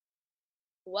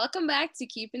Welcome back to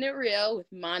Keeping It Real with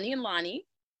Mani and Lonnie.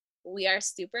 We are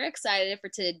super excited for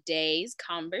today's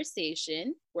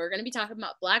conversation. We're going to be talking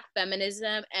about Black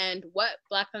feminism and what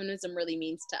Black feminism really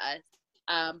means to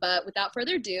us. But without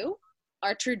further ado,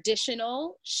 our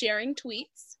traditional sharing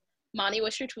tweets. Mani,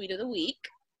 what's your tweet of the week?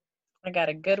 I got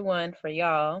a good one for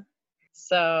y'all.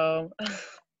 So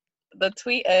the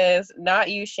tweet is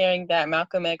not you sharing that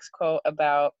Malcolm X quote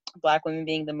about Black women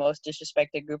being the most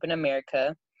disrespected group in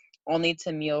America, only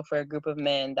to kneel for a group of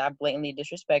men that blatantly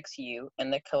disrespects you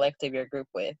and the collective you're grouped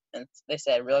with. And they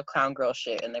said real clown girl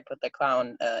shit, and they put the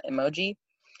clown emoji.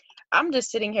 I'm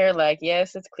just sitting here like,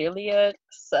 yes, it's clearly a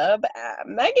sub at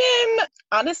Megan.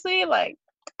 Honestly, like,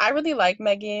 I really like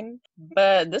Megan,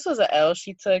 but this was a L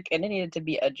she took, and it needed to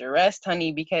be addressed,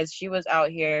 honey, because she was out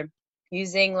here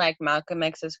using like Malcolm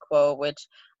X's quote, which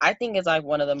I think is like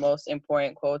one of the most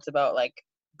important quotes about like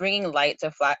bringing light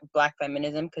to Black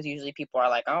feminism, because usually people are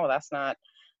like, oh, that's not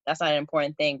an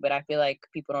important thing, but I feel like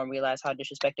people don't realize how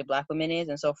disrespected Black women is,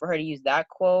 and so for her to use that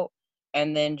quote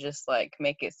and then just like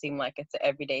make it seem like it's an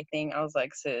everyday thing, I was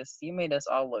like, sis, you made us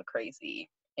all look crazy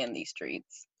in these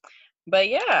streets. But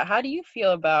yeah, how do you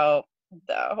feel about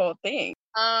that whole thing?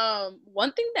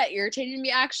 One thing that irritated me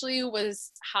actually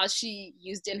was how she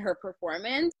used in her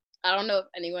performance. I don't know if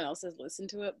anyone else has listened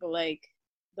to it, but like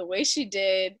the way she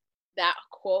did that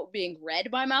quote being read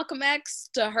by Malcolm X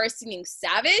to her singing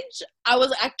Savage, I was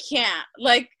like, I can't.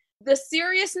 Like the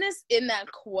seriousness in that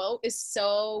quote is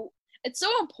it's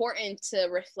so important to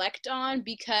reflect on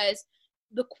because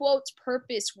the quote's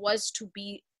purpose was to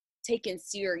be taken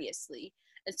seriously.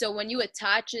 And so when you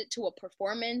attach it to a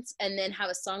performance and then have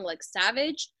a song like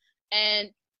Savage, and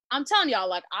I'm telling y'all,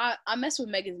 like I mess with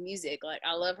Megan's music. Like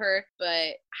I love her,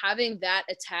 but having that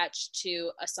attached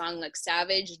to a song like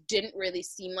Savage didn't really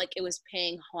seem like it was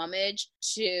paying homage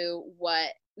to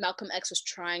what Malcolm X was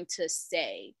trying to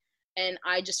say. And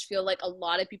I just feel like a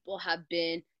lot of people have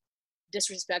been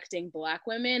disrespecting Black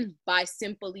women by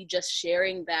simply just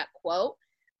sharing that quote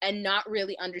and not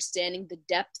really understanding the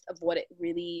depth of what it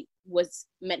really was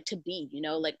meant to be.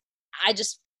 Like I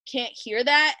just can't hear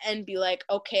that and be like,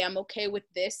 okay, I'm okay with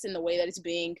this in the way it's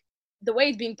being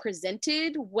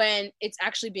presented when it's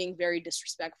actually being very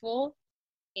disrespectful.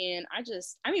 And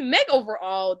Meg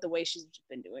overall, the way she's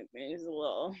been doing things is a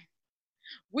little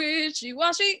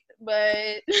wishy-washy,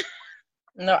 but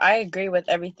No, I agree with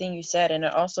everything you said, and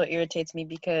it also irritates me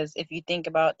because if you think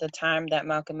about the time that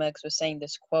Malcolm X was saying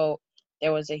this quote,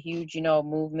 there was a huge,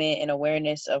 movement and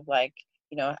awareness of like,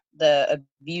 the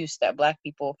abuse that Black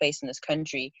people face in this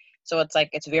country. So it's like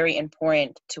it's very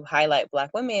important to highlight Black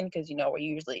women because we're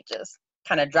usually just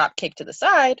kind of drop kick to the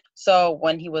side. So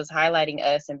when he was highlighting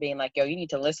us and being like, yo, you need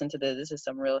to listen to this. This is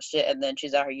some real shit. And then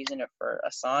she's out here using it for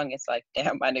a song. It's like,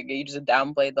 damn, my nigga, you just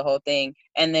downplayed the whole thing.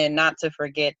 And then not to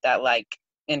forget that like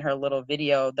in her little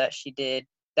video that she did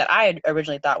that I had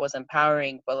originally thought was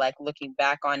empowering, but like looking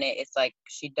back on it, it's like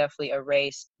she definitely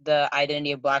erased the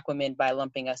identity of Black women by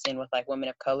lumping us in with like women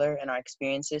of color and our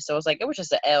experiences. So it was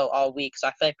just an L all week. So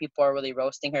I feel like people are really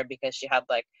roasting her because she had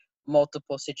like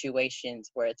multiple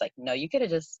situations where it's like, no, you could have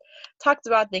just talked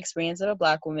about the experience of a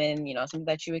Black woman, something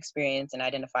that you experience and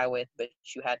identify with, but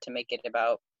you had to make it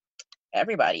about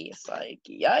everybody. It's like,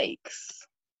 yikes.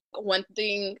 one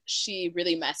thing she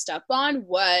really messed up on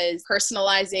was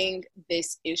personalizing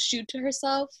this issue to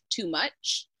herself too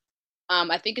much.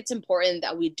 I think it's important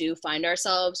that we do find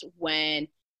ourselves when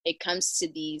it comes to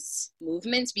these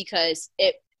movements because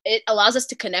it allows us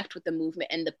to connect with the movement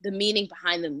and the meaning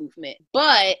behind the movement.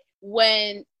 But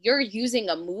when you're using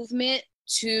a movement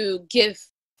to give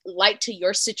light to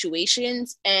your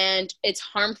situations and it's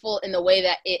harmful in the way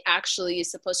that it actually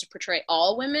is supposed to portray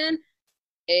all women,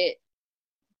 it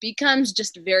becomes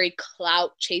just very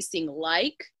clout chasing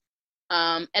like.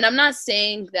 And I'm not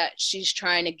saying that she's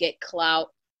trying to get clout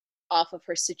off of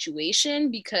her situation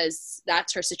because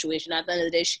that's her situation. At the end of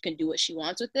the day, she can do what she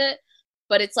wants with it.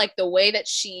 But it's like the way that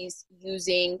she's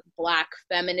using Black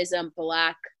feminism,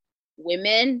 Black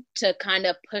women to kind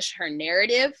of push her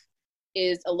narrative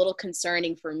is a little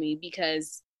concerning for me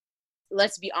because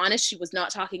let's be honest, she was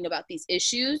not talking about these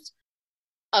issues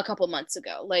a couple months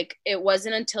ago. Like it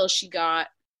wasn't until she got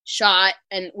shot,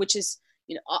 and which is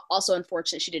also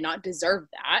unfortunate, she did not deserve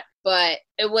that, but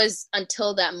it was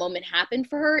until that moment happened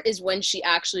for her is when she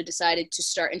actually decided to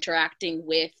start interacting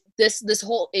with this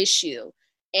whole issue.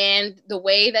 And the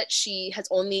way that she has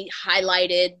only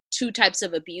highlighted two types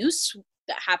of abuse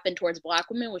that happened towards Black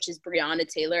women, which is Breonna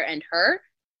Taylor and her,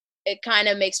 it kind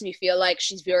of makes me feel like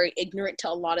she's very ignorant to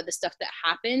a lot of the stuff that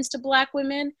happens to Black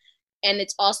women. And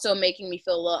it's also making me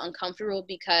feel a little uncomfortable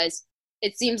because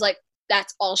it seems like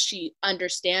that's all she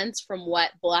understands from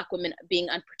what Black women being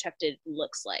unprotected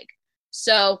looks like.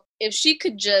 So if she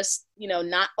could just,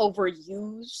 not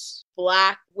overuse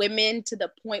Black women to the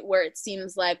point where it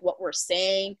seems like what we're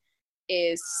saying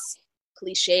is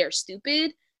cliche or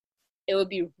stupid, it would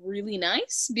be really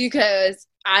nice, because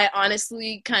I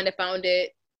honestly kind of found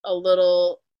it a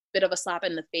little bit of a slap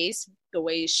in the face the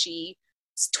way she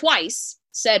twice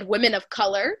said women of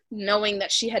color, knowing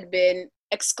that she had been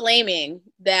exclaiming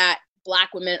that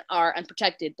Black women are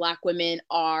unprotected, Black women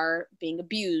are being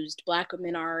abused, Black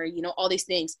women are, all these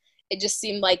things. It just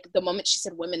seemed like the moment she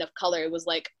said women of color, it was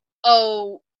like,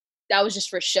 oh, that was just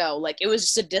for show. Like, it was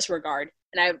just a disregard.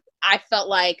 And I felt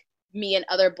like me and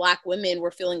other Black women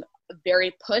were feeling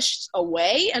very pushed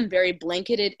away and very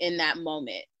blanketed in that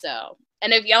moment. So,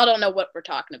 and if y'all don't know what we're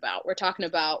talking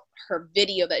about her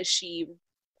video that she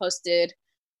posted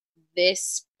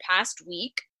this past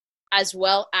week, as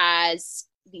well as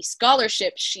the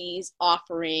scholarship she's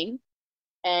offering,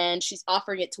 and she's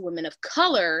offering it to women of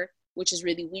color, which is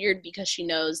really weird because she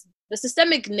knows the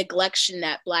systemic neglection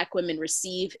that Black women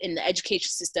receive in the education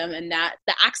system, and that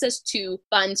the access to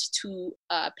funds to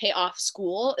pay off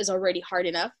school is already hard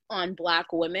enough on Black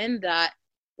women, that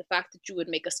the fact that you would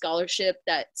make a scholarship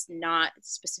that's not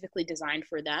specifically designed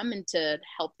for them and to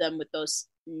help them with those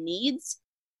needs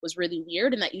was really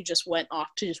weird, and that you just went off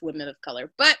to just women of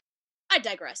color. But I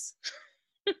digress.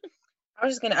 I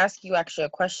was just going to ask you actually a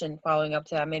question following up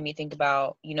to that. Made me think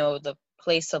about, the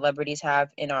place celebrities have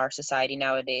in our society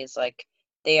nowadays. Like,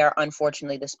 they are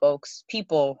unfortunately the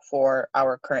spokespeople for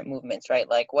our current movements, right?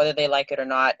 Like, whether they like it or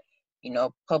not,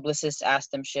 publicists ask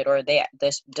them shit, or they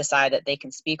decide that they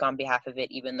can speak on behalf of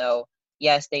it, even though,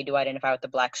 yes, they do identify with the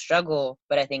Black struggle,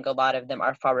 but I think a lot of them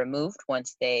are far removed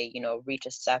once they, reach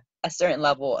a certain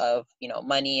level of,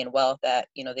 money and wealth that,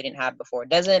 they didn't have before. It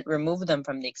doesn't remove them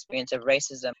from the experience of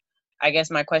racism. I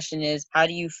guess my question is, how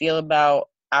do you feel about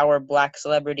our Black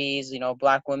celebrities,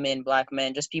 Black women, Black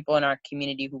men, just people in our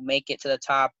community who make it to the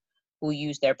top, who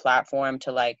use their platform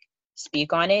to, like,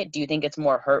 speak on it? Do you think it's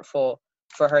more hurtful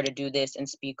for her to do this and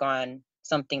speak on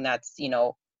something that's,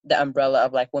 the umbrella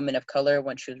of, like, women of color,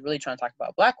 when she was really trying to talk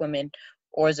about Black women?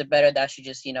 Or is it better that she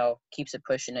just, keeps it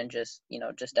pushing and just,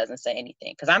 just doesn't say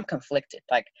anything? Because I'm conflicted.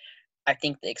 Like, I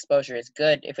think the exposure is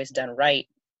good if it's done right,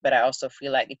 but I also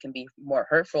feel like it can be more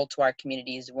hurtful to our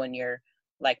communities when you're,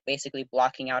 like, basically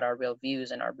blocking out our real views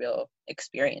and our real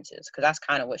experiences. Because that's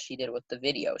kind of what she did with the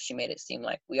video. She made it seem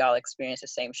like we all experience the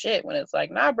same shit, when it's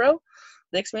like, nah, bro,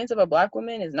 the experience of a Black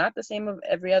woman is not the same of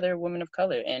every other woman of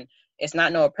color. And it's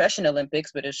not no oppression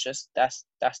Olympics, but it's just that's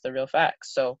the real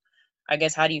facts. So I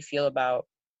guess, how do you feel about,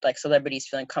 like, celebrities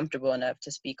feeling comfortable enough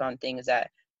to speak on things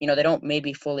that, they don't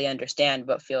maybe fully understand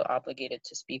but feel obligated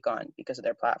to speak on because of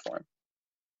their platform?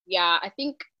 Yeah, I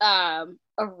think a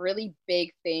really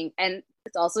big thing, and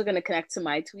it's also going to connect to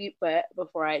my tweet, but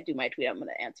before I do my tweet, I'm going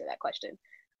to answer that question.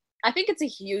 I think it's a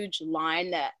huge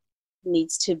line that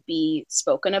needs to be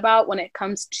spoken about when it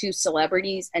comes to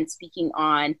celebrities and speaking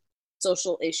on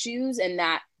social issues, and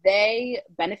that they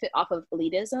benefit off of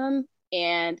elitism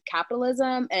and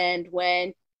capitalism. And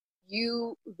when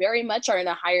you very much are in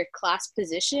a higher class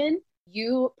position,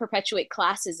 you perpetuate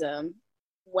classism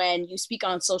when you speak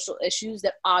on social issues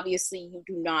that obviously you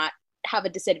do not have a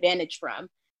disadvantage from.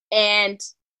 And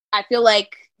I feel like,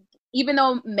 even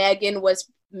though Megan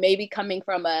was maybe coming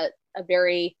from a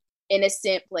very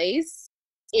innocent place,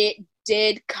 it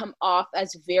did come off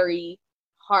as very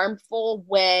harmful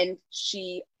when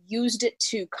she used it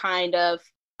to kind of,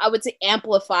 I would say,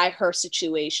 amplify her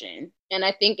situation. And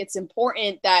I think it's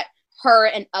important that her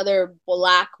and other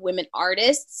Black women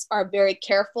artists are very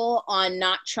careful on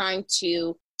not trying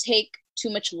to take too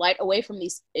much light away from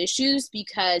these issues,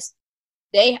 because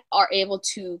they are able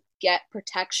to get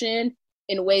protection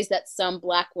in ways that some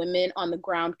Black women on the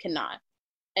ground cannot.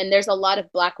 And there's a lot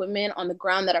of Black women on the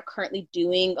ground that are currently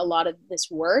doing a lot of this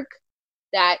work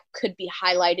that could be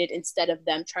highlighted instead of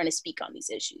them trying to speak on these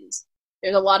issues.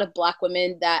 There's a lot of Black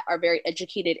women that are very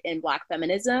educated in Black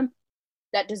feminism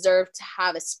that deserve to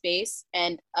have a space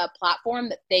and a platform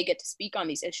that they get to speak on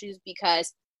these issues,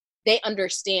 because they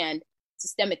understand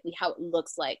systemically how it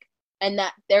looks like, and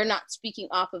that they're not speaking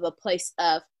off of a place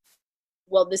of,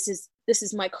 well, this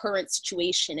is my current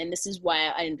situation and this is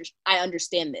why I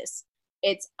understand this.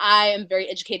 It's, I am very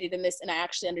educated in this and I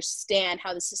actually understand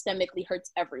how this systemically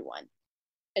hurts everyone.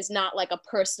 It's not like a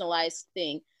personalized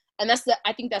thing. And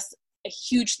I think that's a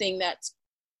huge thing that's,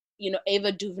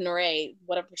 Ava DuVernay,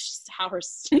 whatever how her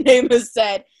name is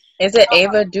said. Is it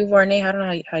Ava DuVernay? I don't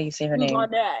know how you say her name.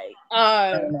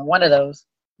 I don't know, one of those.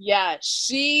 Yeah,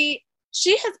 she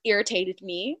has irritated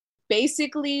me.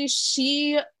 Basically,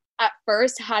 she at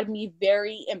first had me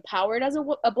very empowered as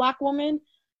a Black woman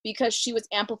because she was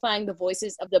amplifying the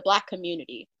voices of the Black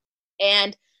community.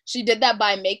 And she did that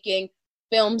by making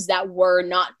films that were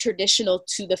not traditional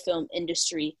to the film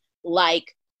industry,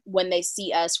 like When They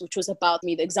See Us, which was about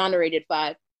me, the Exonerated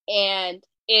Five. And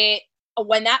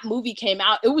when that movie came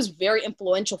out, it was very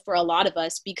influential for a lot of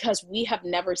us because we have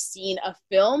never seen a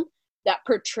film that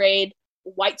portrayed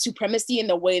white supremacy in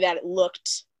the way that it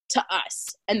looked to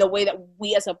us and the way that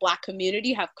we as a Black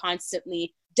community have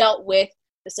constantly dealt with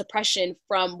the suppression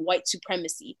from white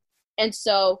supremacy. And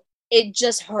so it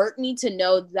just hurt me to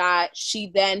know that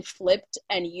she then flipped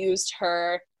and used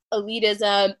her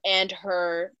elitism and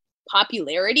her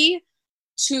popularity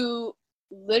to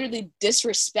literally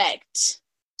disrespect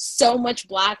so much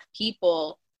Black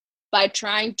people by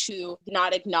trying to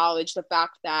not acknowledge the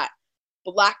fact that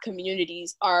Black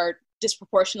communities are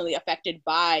disproportionately affected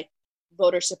by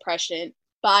voter suppression,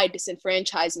 by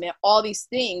disenfranchisement, all these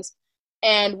things,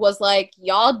 and was like,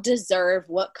 y'all deserve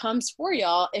what comes for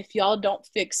y'all if y'all don't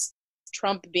fix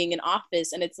Trump being in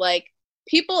office. And it's like,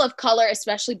 people of color,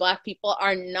 especially Black people,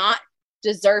 are not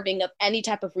deserving of any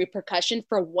type of repercussion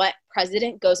for what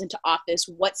president goes into office,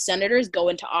 what senators go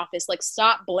into office. Like,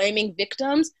 stop blaming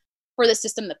victims for the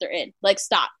system that they're in. Like,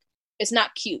 stop. It's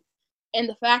not cute. And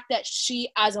the fact that she,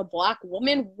 as a Black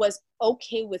woman, was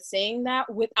okay with saying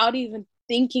that without even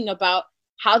thinking about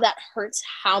how that hurts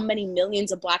how many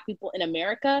millions of Black people in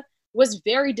America was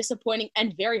very disappointing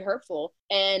and very hurtful.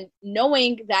 And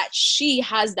knowing that she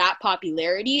has that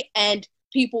popularity and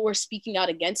people were speaking out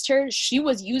against her, she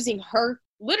was using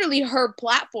literally her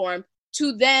platform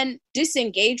to then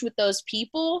disengage with those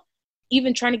people,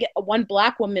 even trying to get one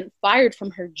Black woman fired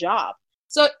from her job.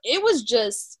 So it was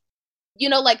just,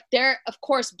 like, there, of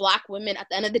course, Black women, at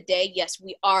the end of the day, yes,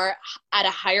 we are at a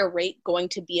higher rate going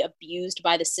to be abused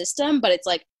by the system, but it's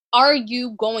like, are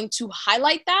you going to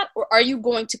highlight that or are you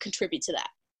going to contribute to that?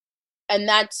 And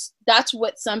that's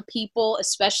what some people,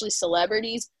 especially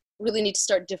celebrities, really need to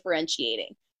start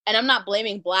differentiating. And I'm not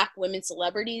blaming Black women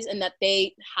celebrities and that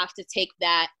they have to take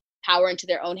that power into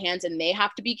their own hands and they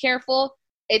have to be careful.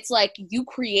 It's like, you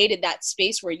created that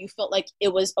space where you felt like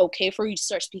it was okay for you to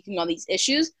start speaking on these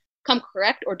issues. Come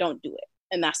correct or don't do it.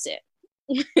 And that's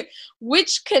it.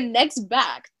 Which connects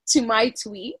back to my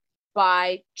tweet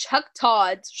by Chuck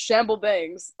Todd's Shamble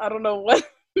Bangs. I don't know what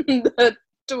the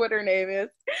Twitter name is.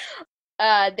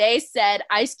 They said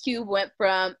Ice Cube went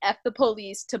from F the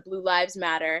police to Blue Lives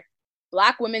Matter.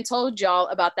 Black women told y'all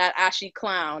about that ashy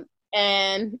clown.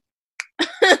 And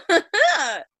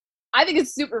I think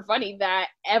it's super funny that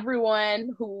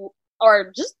everyone who,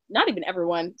 or just not even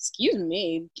everyone, excuse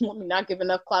me, let me not give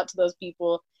enough clout to those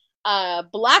people.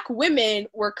 Black women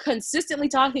were consistently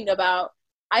talking about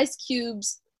Ice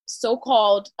Cube's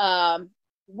so-called,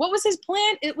 what was his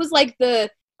plan? It was like the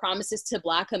promises to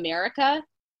Black America.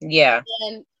 Yeah.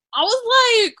 And I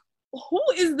was like, who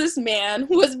is this man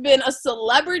who has been a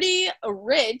celebrity,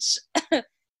 rich, and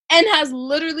has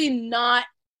literally not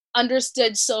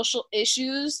understood social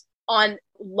issues on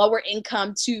lower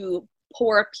income to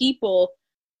poor people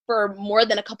for more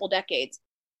than a couple decades?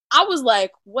 I was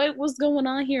like, what was going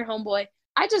on here, homeboy?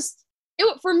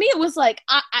 For me, it was like,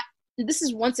 this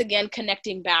is once again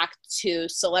connecting back to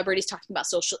celebrities talking about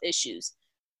social issues.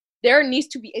 There needs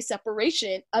to be a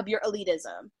separation of your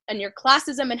elitism and your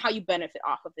classism and how you benefit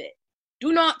off of it.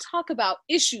 Do not talk about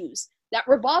issues that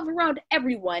revolve around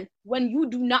everyone when you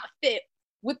do not fit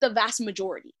with the vast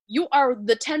majority. You are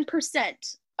the 10%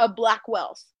 of Black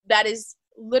wealth that is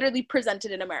literally presented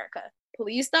in America.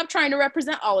 Please stop trying to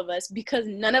represent all of us because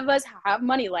none of us have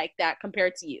money like that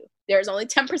compared to you. There's only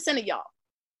 10% of y'all.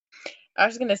 I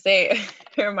was gonna say,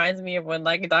 it reminds me of when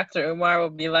like Dr. Umar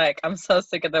would be like, I'm so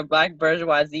sick of the Black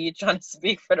bourgeoisie trying to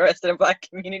speak for the rest of the Black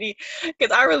community.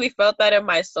 Because I really felt that in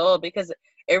my soul, because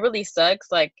it really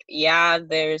sucks. Like, yeah,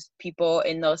 there's people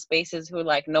in those spaces who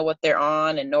like know what they're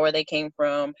on and know where they came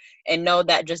from and know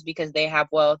that just because they have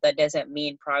wealth, that doesn't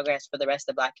mean progress for the rest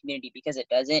of the Black community, because it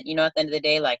doesn't. At the end of the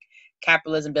day, like,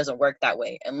 capitalism doesn't work that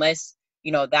way unless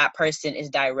that person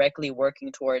is directly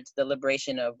working towards the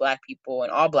liberation of Black people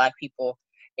and all Black people.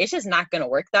 It's just not going to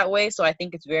work that way. So I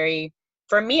think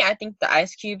for me, I think the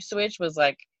Ice Cube switch was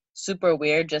like super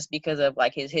weird just because of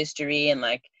like his history and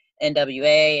like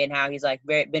NWA and how he's like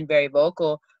been very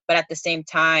vocal. But at the same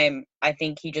time, I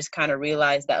think he just kind of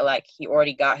realized that like he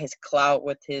already got his clout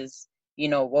with his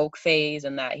woke phase,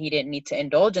 and that he didn't need to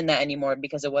indulge in that anymore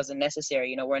because it wasn't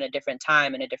necessary. We're in a different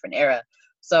time, in a different era.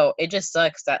 So it just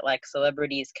sucks that like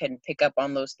celebrities can pick up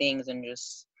on those things and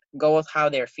just go with how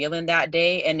they're feeling that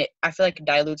day. And I feel like it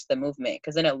dilutes the movement,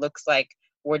 because then it looks like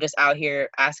we're just out here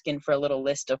asking for a little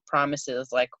list of promises.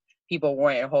 Like, people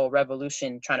weren't in a whole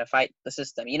revolution trying to fight the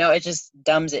system. You know, it just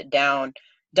dumbs down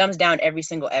every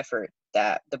single effort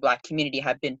that the Black community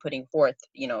have been putting forth,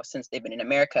 you know, since they've been in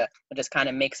America. It just kind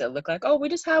of makes it look like, oh, we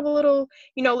just have a little,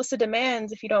 you know, list of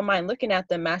demands if you don't mind looking at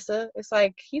them, massa. It's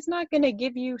like, he's not going to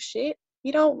give you shit.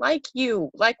 He don't like you.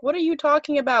 Like, what are you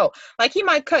talking about? Like, he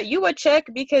might cut you a check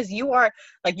because you are,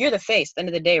 like, you're the face at the end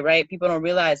of the day, right? People don't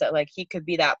realize that, like, he could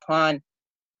be that pawn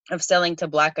of selling to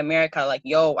Black America, like,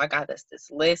 yo, I got this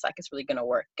list, like, it's really gonna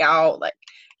work out, like,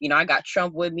 you know, I got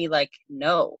Trump with me. Like,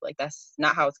 no, like, that's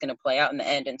not how it's gonna play out in the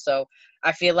end. And so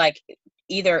I feel like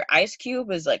either Ice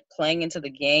Cube is like playing into the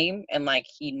game and like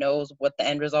he knows what the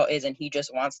end result is and he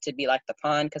just wants to be like the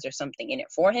pawn because there's something in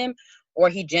it for him, or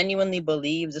he genuinely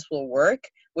believes this will work,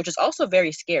 which is also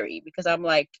very scary because I'm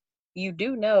like, you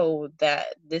do know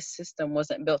that this system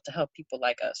wasn't built to help people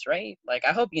like us, right? Like,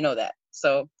 I hope you know that.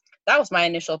 So that was my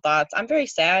initial thoughts. I'm very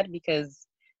sad because,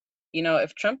 you know,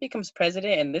 if Trump becomes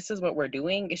president and this is what we're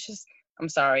doing, it's just, I'm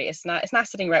sorry, it's not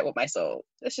sitting right with my soul.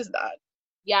 It's just not.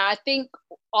 Yeah, I think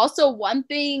also one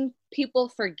thing people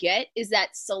forget is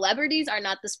that celebrities are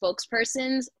not the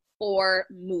spokespersons for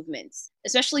movements,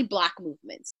 especially Black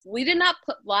movements. We did not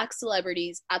put Black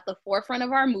celebrities at the forefront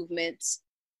of our movements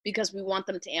because we want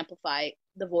them to amplify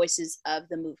the voices of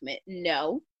the movement.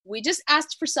 No, we just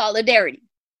asked for solidarity.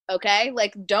 Okay?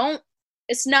 Like,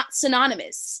 it's not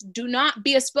synonymous. Do not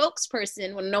be a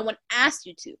spokesperson when no one asked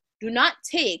you to. Do not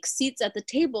take seats at the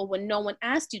table when no one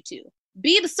asked you to.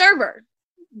 Be the server.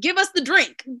 Give us the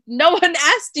drink. No one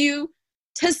asked you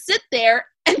to sit there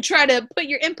and try to put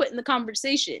your input in the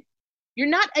conversation. You're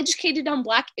not educated on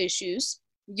Black issues.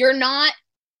 You're not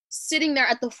sitting there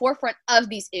at the forefront of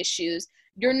these issues.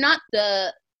 You're not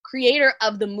the creator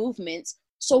of the movements.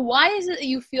 So why is it that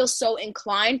you feel so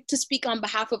inclined to speak on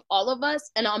behalf of all of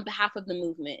us and on behalf of the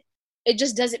movement? It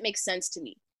just doesn't make sense to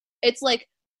me. It's like,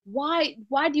 why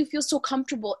do you feel so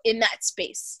comfortable in that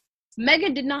space?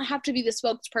 Megan did not have to be the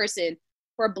spokesperson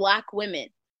for Black women.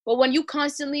 But when you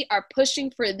constantly are pushing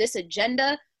for this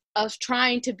agenda of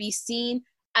trying to be seen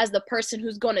as the person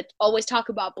who's going to always talk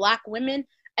about Black women,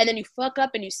 and then you fuck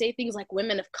up and you say things like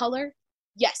women of color,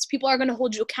 yes, people are going to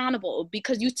hold you accountable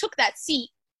because you took that seat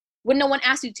when no one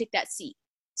asked you to take that seat.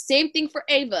 Same thing for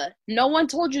Ava. No one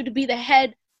told you to be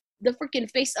the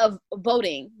freaking face of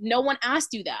voting. No one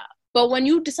asked you that. But when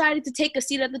you decided to take a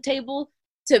seat at the table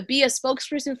to be a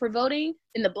spokesperson for voting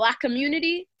in the Black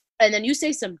community, and then you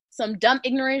say some dumb,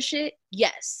 ignorant shit,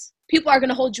 yes, people are going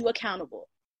to hold you accountable.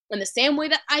 In the same way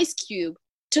that Ice Cube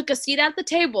took a seat at the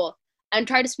table and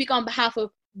tried to speak on behalf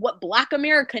of what Black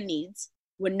America needs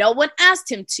when no one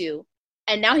asked him to,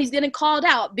 and now he's getting called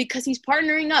out because he's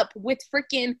partnering up with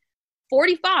freaking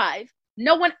 45.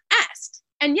 No one asked.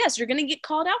 And yes, you're going to get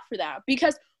called out for that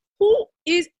because who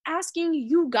is asking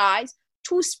you guys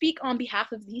to speak on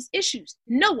behalf of these issues?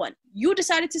 No one. You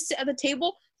decided to sit at the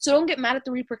table, so don't get mad at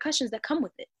the repercussions that come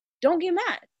with it. Don't get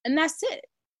mad. And that's it.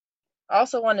 I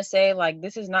also want to say, like,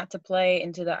 this is not to play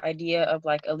into the idea of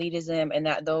like elitism and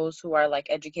that those who are like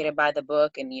educated by the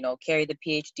book and, you know, carry the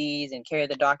PhDs and carry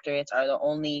the doctorates are the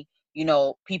only, you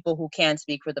know, people who can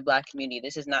speak for the Black community.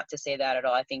 This is not to say that at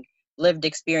all. I think lived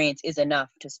experience is enough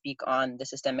to speak on the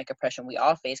systemic oppression we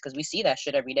all face because we see that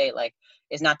shit every day. Like,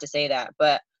 it's not to say that,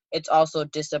 but it's also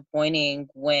disappointing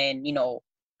when, you know,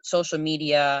 social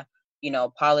media, you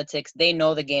know, politics, they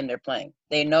know the game they're playing.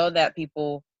 They know that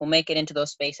people who make it into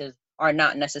those spaces are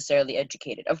not necessarily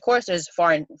educated. Of course, there's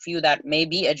far and few that may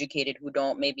be educated who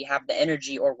don't maybe have the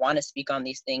energy or want to speak on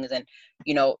these things. And,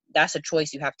 you know, that's a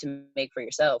choice you have to make for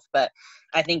yourself. But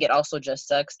I think it also just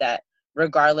sucks that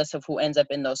regardless of who ends up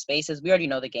in those spaces, we already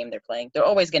know the game they're playing. They're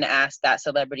always going to ask that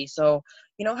celebrity, so,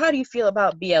 you know, how do you feel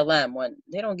about BLM? When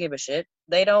they don't give a shit.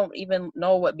 They don't even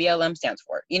know what BLM stands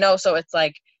for, you know? So it's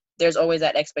like, there's always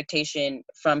that expectation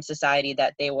from society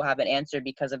that they will have an answer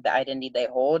because of the identity they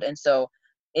hold. And so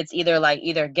it's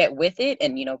either get with it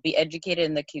and, you know, be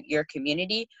educated in your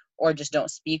community or just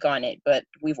don't speak on it. But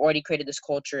we've already created this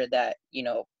culture that, you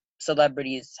know,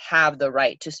 celebrities have the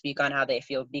right to speak on how they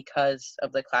feel because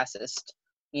of the classist,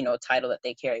 you know, title that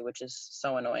they carry, which is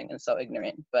so annoying and so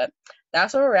ignorant. But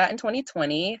that's where we're at in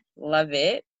 2020. Love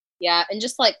it. Yeah. And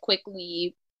just like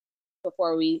quickly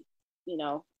before we, you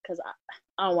know, because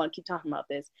I don't want to keep talking about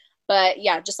this, but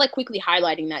yeah, just like quickly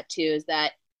highlighting that too is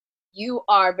that you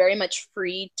are very much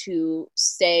free to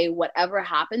say whatever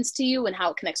happens to you and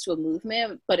how it connects to a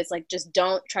movement, but it's like, just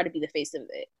don't try to be the face of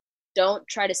it. Don't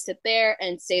try to sit there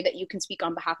and say that you can speak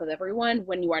on behalf of everyone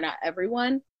when you are not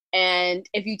everyone. And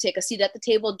if you take a seat at the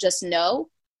table, just know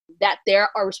that there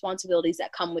are responsibilities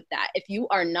that come with that. If you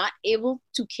are not able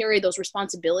to carry those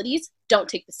responsibilities, don't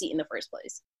take the seat in the first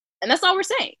place. And that's all we're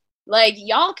saying. Like,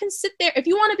 y'all can sit there. If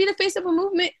you want to be the face of a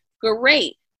movement,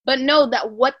 great. But know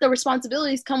that what the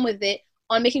responsibilities come with it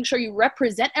on making sure you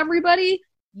represent everybody.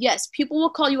 Yes, people will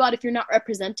call you out if you're not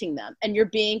representing them and you're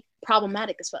being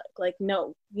problematic as fuck. Like,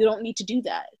 no, you don't need to do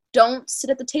that. Don't sit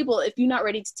at the table if you're not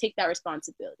ready to take that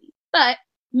responsibility. But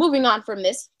moving on from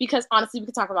this, because honestly, we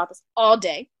could talk about this all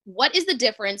day. What is the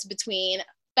difference between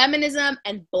feminism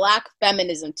and Black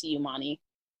feminism to you, Moni?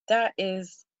 That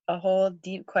is a whole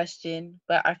deep question,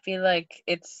 but I feel like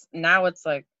it's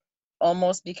like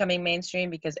almost becoming mainstream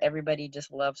because everybody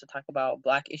just loves to talk about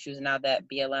Black issues now that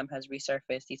BLM has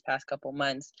resurfaced these past couple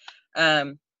months.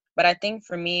 But I think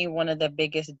for me, one of the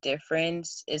biggest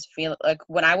difference is feel like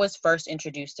when I was first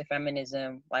introduced to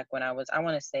feminism, like when I want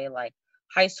to say like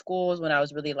high schools, when I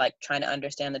was really like trying to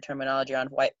understand the terminology around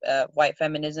white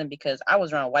feminism, because I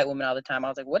was around white women all the time. I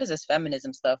was like, what is this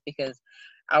feminism stuff? Because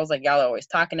I was like, y'all are always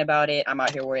talking about it. I'm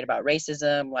out here worried about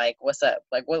racism. Like, what's up?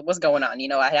 Like, what's going on? You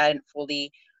know, I hadn't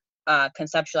fully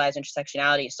conceptualize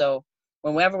intersectionality. So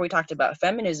whenever we talked about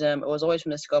feminism, it was always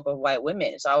from the scope of white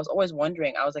women. So I was always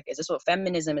wondering, I was like, is this what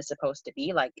feminism is supposed to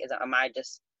be? Like, am I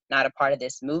just not a part of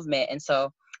this movement? And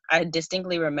so I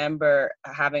distinctly remember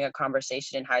having a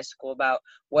conversation in high school about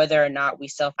whether or not we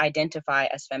self-identify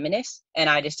as feminists. And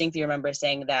I distinctly remember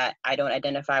saying that I don't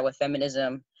identify with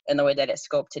feminism in the way that it's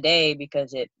scoped today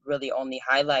because it really only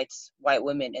highlights white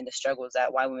women and the struggles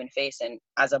that white women face. And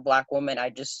as a Black woman, I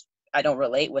don't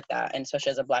relate with that. And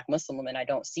especially as a Black Muslim woman, I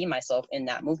don't see myself in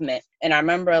that movement. And I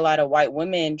remember a lot of white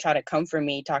women try to come for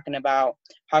me talking about,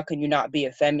 how can you not be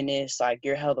a feminist? Like,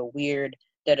 you're hella weird,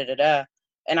 da da da da.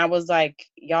 And I was like,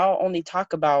 y'all only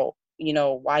talk about, you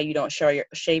know, why you don't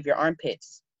shave your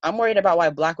armpits. I'm worried about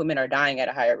why Black women are dying at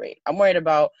a higher rate. I'm worried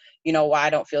about, you know, why I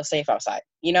don't feel safe outside.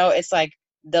 You know, it's like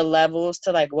the levels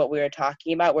to like what we were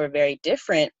talking about were very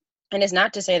different. And it's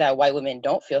not to say that white women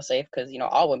don't feel safe, because, you know,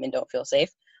 all women don't feel safe,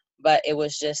 but it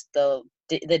was just the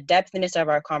depthness of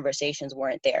our conversations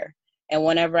weren't there. And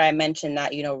whenever I mentioned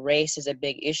that, you know, race is a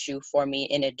big issue for me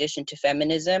in addition to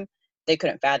feminism, they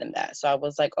couldn't fathom that. So I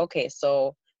was like, okay,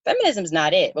 so feminism's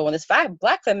not it. But when this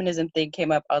Black feminism thing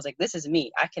came up, I was like, this is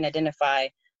me. I can identify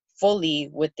fully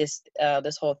with this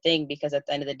whole thing, because at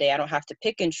the end of the day, I don't have to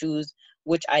pick and choose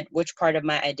which part of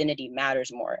my identity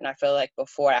matters more. And I feel like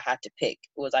before I had to pick,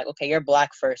 it was like, okay, you're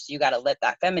Black first, you got to let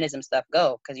that feminism stuff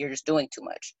go because you're just doing too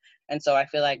much. And so I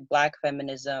feel like Black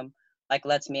feminism like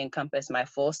lets me encompass my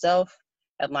full self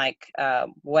and like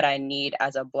what I need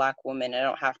as a Black woman. I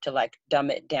don't have to like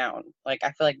dumb it down. Like,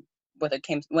 I feel like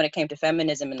when it came to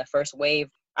feminism in the first wave,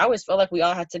 I always felt like we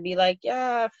all had to be like,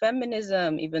 yeah,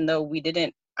 feminism, even though we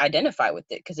didn't identify with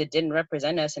it because it didn't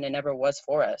represent us and it never was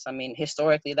for us. I mean,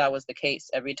 historically, that was the case.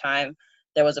 Every time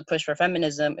there was a push for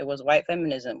feminism, it was white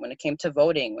feminism. When it came to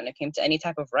voting, when it came to any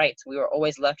type of rights, we were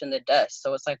always left in the dust.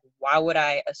 So it's like, why would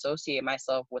I associate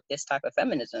myself with this type of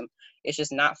feminism? It's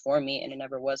just not for me, and it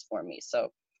never was for me. So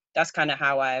that's kind of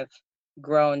how I've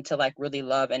grown to like really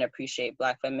love and appreciate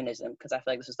Black feminism, because I feel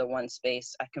like this is the one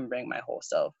space I can bring my whole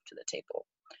self to the table.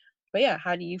 But yeah,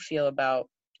 how do you feel about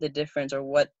the difference, or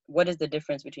what is the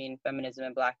difference between feminism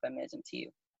and Black feminism to you?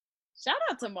 Shout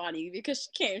out to Moni because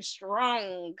she came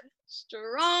strong.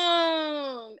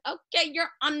 Strong. Okay, Your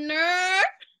Honor.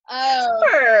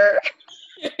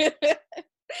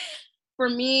 For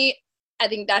me, I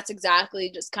think that's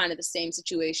exactly just kind of the same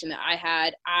situation that I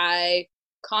had. I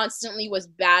constantly was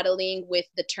battling with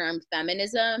the term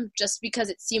feminism just because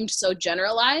it seemed so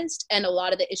generalized, and a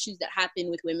lot of the issues that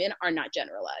happen with women are not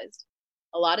generalized.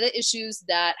 A lot of the issues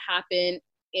that happen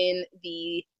in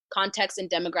the context and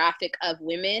demographic of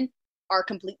women are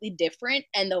completely different,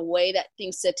 and the way that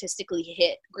things statistically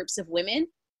hit groups of women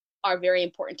are very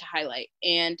important to highlight.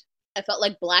 And I felt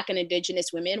like Black and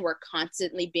Indigenous women were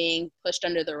constantly being pushed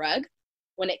under the rug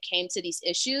when it came to these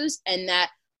issues, and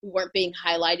that we weren't being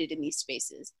highlighted in these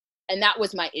spaces. And that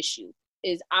was my issue,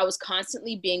 is I was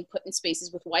constantly being put in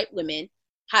spaces with white women,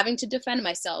 having to defend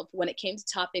myself when it came to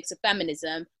topics of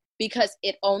feminism, because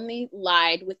it only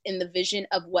lied within the vision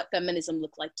of what feminism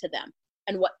looked like to them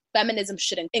and what feminism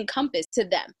should encompass to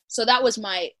them. So that was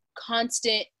my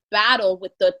constant battle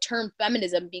with the term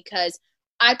feminism, because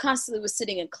I constantly was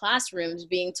sitting in classrooms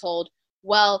being told,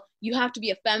 well, you have to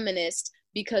be a feminist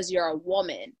because you're a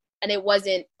woman. And it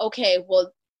wasn't, okay,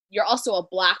 well, you're also a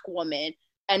Black woman,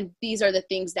 and these are the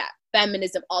things that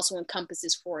feminism also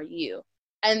encompasses for you.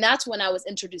 And that's when I was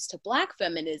introduced to Black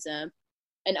feminism,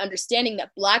 and understanding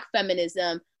that Black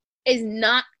feminism is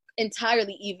not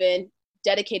entirely even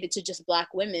dedicated to just Black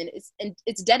women.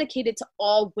 It's dedicated to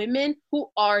all women who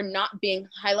are not being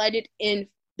highlighted in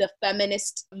the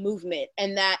feminist movement,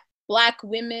 and that Black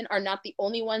women are not the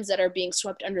only ones that are being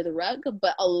swept under the rug,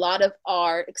 but a lot of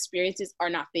our experiences are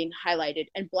not being highlighted.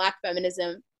 And Black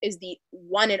feminism is the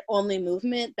one and only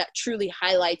movement that truly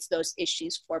highlights those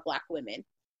issues for Black women.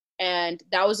 And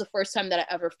that was the first time that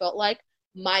I ever felt like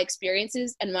my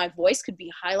experiences and my voice could be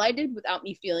highlighted without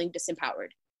me feeling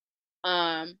disempowered.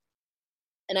 And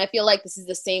I feel like this is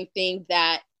the same thing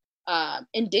that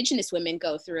Indigenous women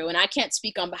go through. And I can't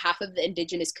speak on behalf of the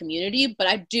Indigenous community, but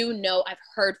I do know, I've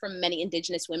heard from many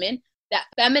Indigenous women that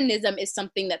feminism is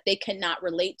something that they cannot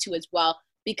relate to as well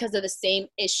because of the same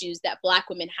issues that Black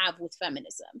women have with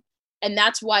feminism. And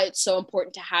that's why it's so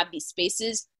important to have these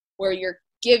spaces where you're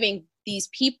giving these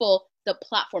people the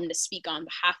platform to speak on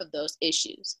behalf of those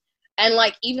issues. And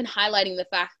like even highlighting the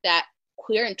fact that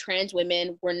queer and trans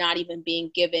women were not even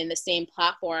being given the same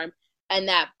platform, and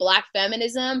that Black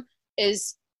feminism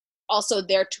is also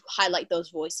there to highlight those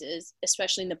voices,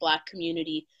 especially in the Black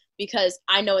community, because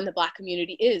I know in the Black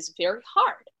community it is very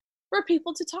hard for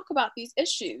people to talk about these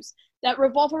issues that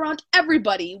revolve around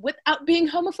everybody without being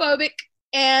homophobic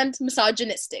and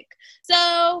misogynistic.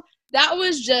 So that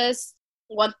was just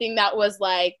one thing that was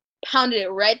like pounded it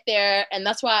right there. And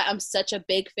that's why I'm such a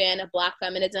big fan of Black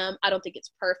feminism. I don't think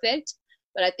it's perfect,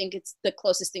 but I think it's the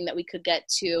closest thing that we could get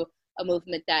to a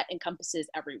movement that encompasses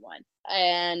everyone.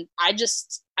 And I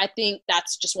think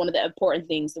that's just one of the important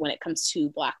things when it comes to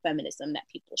Black feminism that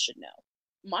people should know.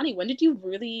 Mani, when did you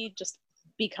really just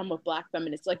become a Black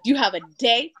feminist? Like, do you have a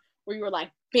day where you were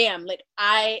like, bam, like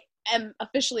I am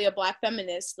officially a Black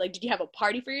feminist? Like, did you have a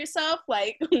party for yourself?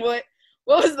 Like, what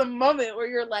was the moment where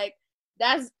you're like,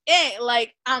 that's it,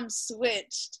 like I'm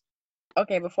switched?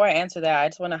 Okay, before I answer that, I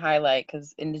just want to highlight,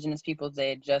 because Indigenous Peoples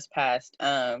Day just passed,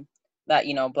 that,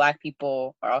 you know, Black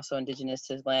people are also indigenous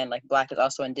to this land. Like, Black is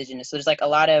also indigenous. So there's like a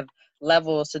lot of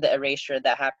levels to the erasure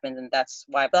that happens, and that's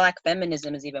why Black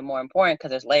feminism is even more important, because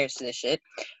there's layers to this shit.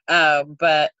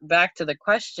 But back to the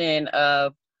question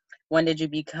of when did you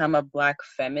become a Black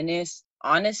feminist?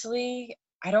 Honestly,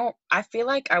 I feel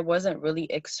like I wasn't really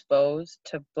exposed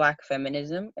to Black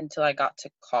feminism until I got to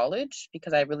college,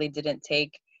 because I really didn't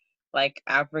take like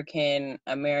African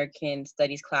American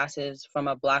studies classes from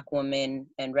a Black woman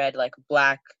and read like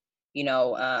Black, you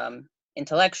know,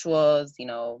 intellectuals, you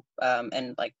know,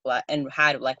 and like Black, and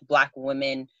had like Black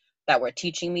women that were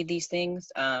teaching me these things.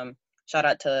 Shout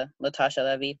out to Latasha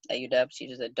Levy at UW. She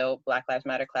teaches a dope Black Lives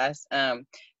Matter class.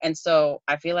 And so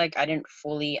I feel like I didn't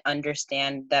fully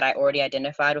understand that I already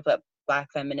identified with what Black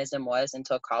feminism was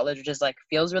until college, which is like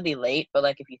feels really late. But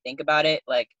like if you think about it,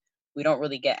 like we don't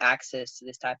really get access to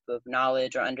this type of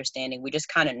knowledge or understanding. We just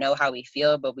kind of know how we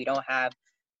feel, but we don't have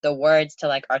the words to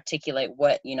like articulate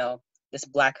what, you know, this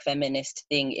Black feminist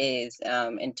thing is,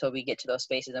 until we get to those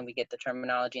spaces and we get the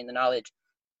terminology and the knowledge.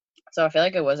 So I feel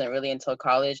like it wasn't really until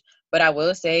college. But I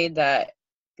will say that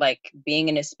like being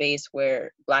in a space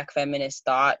where Black feminist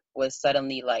thought was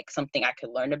suddenly like something I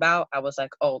could learn about, I was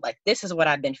like, oh, like this is what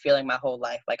I've been feeling my whole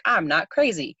life. Like I'm not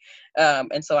crazy.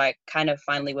 And so I kind of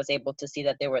finally was able to see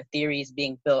that there were theories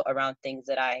being built around things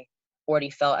that I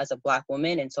already felt as a Black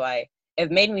woman. And so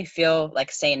it made me feel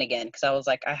like sane again, because I was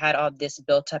like, I had all this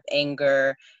built up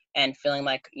anger and feeling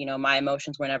like, you know, my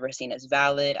emotions were never seen as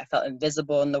valid. I felt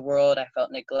invisible in the world. I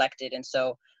felt neglected. And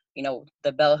so, you know,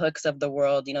 the bell hooks of the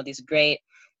world, you know, these great,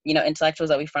 you know, intellectuals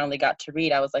that we finally got to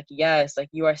read, I was like, yes, like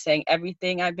you are saying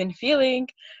everything I've been feeling,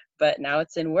 but now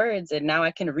it's in words, and now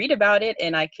I can read about it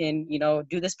and I can, you know,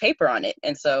 do this paper on it.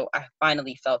 And so I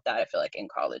finally felt that, I feel like, in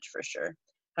college for sure.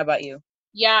 How about you?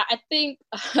 Yeah, I think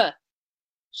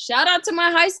shout out to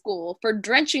my high school for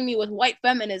drenching me with white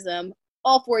feminism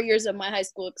all 4 years of my high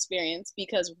school experience,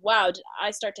 because wow, did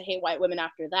I start to hate white women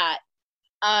after that.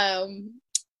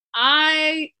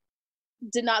 I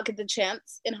did not get the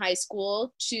chance in high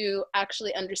school to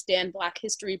actually understand Black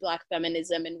history, Black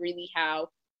feminism, and really how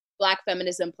Black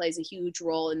feminism plays a huge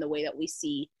role in the way that we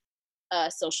see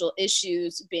social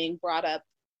issues being brought up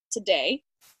today.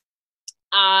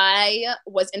 I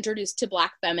was introduced to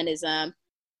Black feminism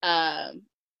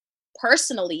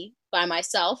personally by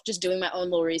myself, just doing my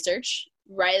own little research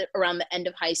right around the end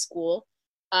of high school.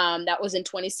 That was in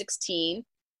 2016,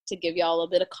 to give y'all a little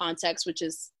bit of context, which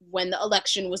is when the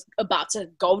election was about to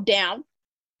go down.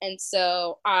 And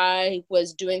so I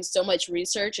was doing so much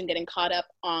research and getting caught up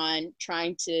on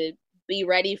trying to be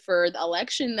ready for the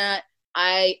election that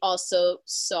I also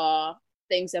saw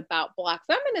things about Black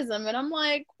feminism. And I'm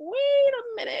like, wait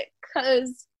a minute,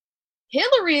 because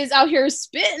Hillary is out here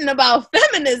spitting about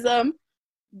feminism,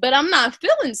 but I'm not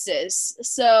feeling sis.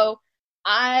 So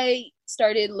I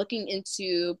started looking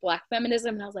into Black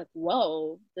feminism, and I was like,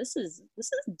 whoa, this is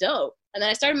dope. And then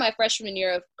I started my freshman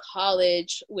year of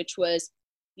college, which was,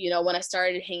 When I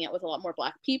started hanging out with a lot more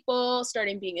Black people,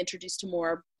 starting being introduced to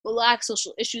more Black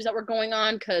social issues that were going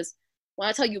on, because when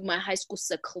I tell you my high school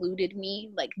secluded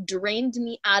me, like drained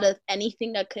me out of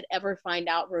anything I could ever find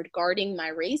out regarding my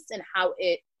race and how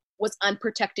it was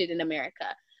unprotected in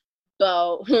America.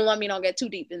 So let me not get too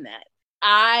deep in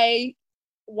that.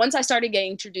 Once I started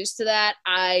getting introduced to that,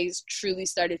 I truly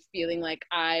started feeling like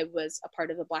I was a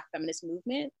part of the Black feminist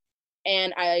movement,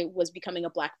 and I was becoming a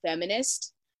Black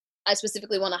feminist. I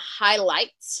specifically want to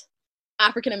highlight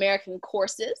African American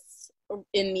courses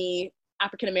in the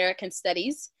African American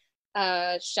studies.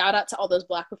 Shout out to all those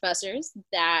Black professors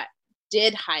that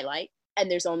did highlight,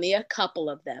 and there's only a couple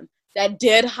of them, that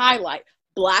did highlight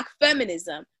Black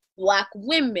feminism, Black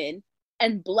women,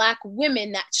 and Black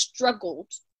women that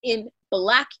struggled in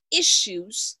Black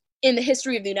issues in the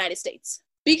history of the United States.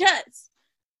 Because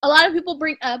a lot of people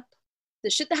bring up the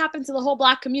shit that happened to the whole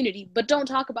Black community, but don't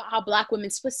talk about how Black women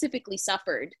specifically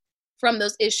suffered from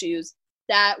those issues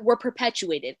that were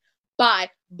perpetuated by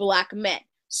Black men.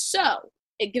 So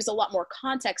it gives a lot more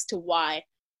context to why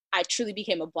I truly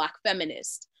became a Black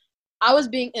feminist. I was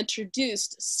being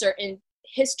introduced certain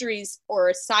histories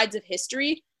or sides of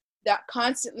history that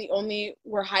constantly only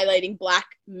were highlighting Black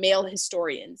male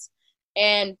historians.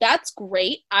 And that's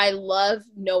great. I love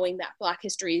knowing that Black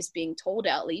history is being told,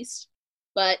 at least.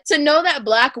 But to know that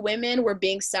Black women were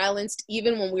being silenced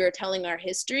even when we were telling our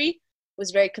history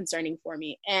was very concerning for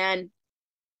me. And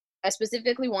I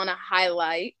specifically want to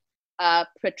highlight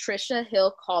Patricia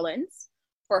Hill Collins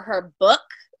for her book,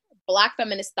 Black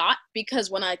Feminist Thought, because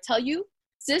when I tell you,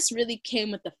 sis really came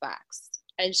with the facts.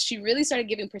 And she really started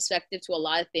giving perspective to a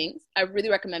lot of things. I really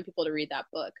recommend people to read that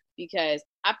book, because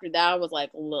after that, I was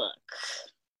like, look,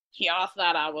 y'all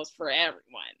thought I was for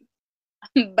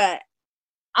everyone, but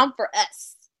I'm for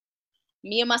us,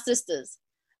 me and my sisters.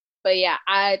 But yeah,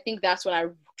 I think that's when I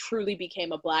truly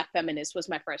became a Black feminist, was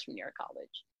my freshman year of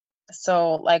college.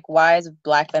 So, like, why is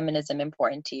Black feminism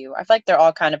important to you? I feel like they're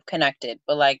all kind of connected,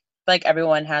 but like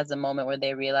everyone has a moment where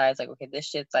they realize, like, okay, this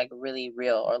shit's like really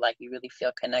real, or like you really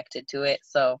feel connected to it.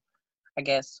 So I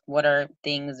guess, what are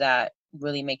things that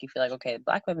really make you feel like, okay,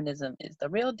 Black feminism is the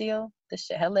real deal? This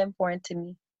shit hella important to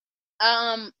me.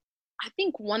 I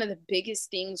think one of the biggest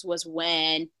things was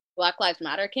when Black Lives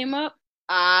Matter came up.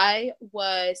 I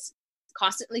was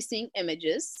constantly seeing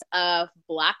images of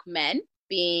Black men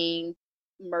being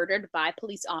murdered by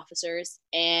police officers,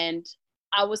 and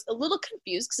I was a little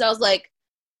confused because I was like,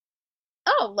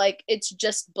 oh, like, it's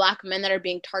just Black men that are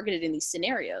being targeted in these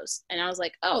scenarios. And I was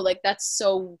like, oh, like, that's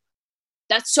so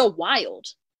wild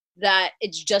that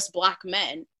it's just Black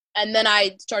men. And then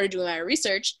I started doing my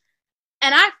research,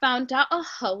 and I found out a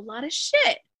whole lot of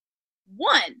shit.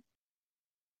 One,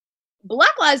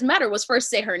 Black Lives Matter was first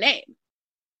Say Her Name.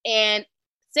 And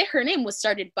Say Her Name was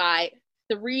started by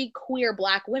 3 queer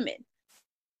Black women.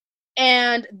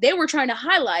 And they were trying to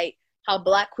highlight how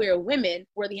Black queer women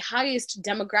were the highest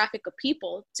demographic of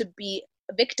people to be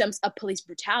victims of police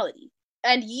brutality.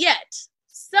 And yet,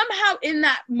 somehow in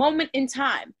that moment in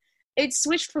time, it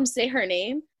switched from Say Her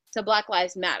Name to Black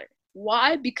Lives Matter.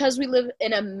 Why? Because we live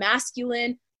in a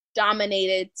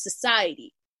masculine-dominated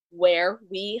society where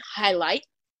we highlight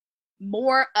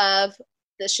more of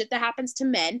the shit that happens to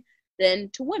men than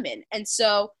to women. And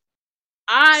so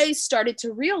I started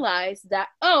to realize that,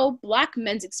 oh, Black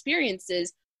men's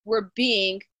experiences were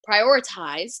being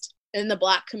prioritized in the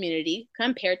Black community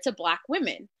compared to Black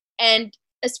women, and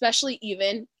especially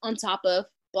even on top of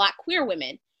Black queer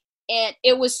women. And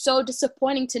it was so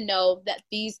disappointing to know that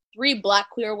these 3 Black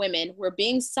queer women were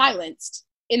being silenced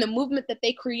in the movement that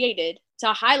they created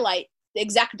to highlight the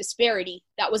exact disparity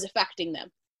that was affecting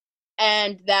them.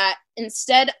 And that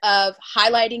instead of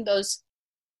highlighting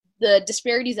the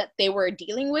disparities that they were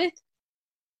dealing with,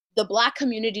 the Black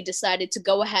community decided to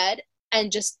go ahead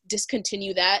and just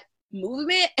discontinue that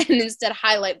movement and instead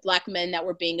highlight Black men that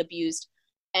were being abused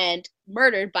and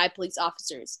murdered by police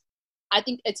officers. I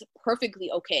think it's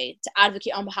perfectly okay to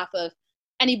advocate on behalf of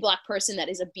any Black person that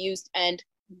is abused and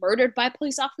murdered by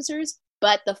police officers,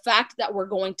 but the fact that we're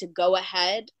going to go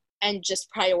ahead and just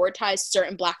prioritize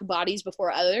certain Black bodies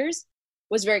before others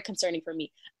was very concerning for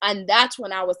me. And that's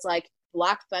when I was like,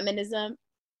 Black feminism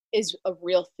is a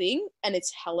real thing, and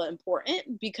it's hella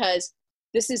important, because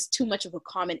this is too much of a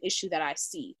common issue that I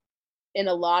see in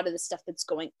a lot of the stuff that's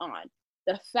going on.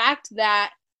 The fact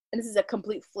that, and this is a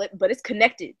complete flip, but it's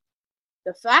connected.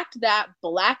 The fact that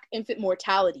Black infant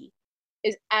mortality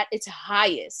is at its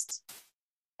highest,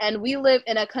 and we live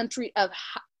in a country of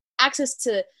access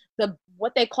to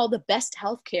what they call the best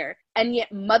healthcare, and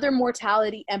yet mother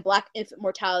mortality and Black infant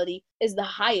mortality is the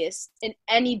highest in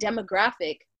any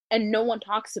demographic, and no one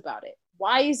talks about it.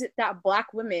 Why is it that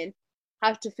Black women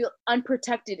have to feel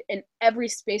unprotected in every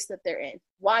space that they're in?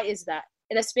 Why is that?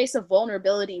 In a space of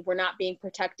vulnerability, we're not being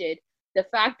protected. The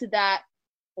fact that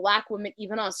Black women,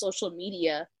 even on social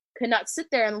media, cannot sit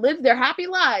there and live their happy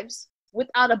lives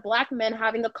without a Black man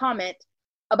having a comment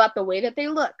about the way that they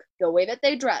look, the way that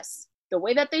they dress, the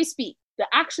way that they speak, the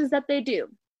actions that they do.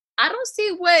 I don't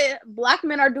see what Black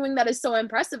men are doing that is so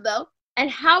impressive, though. And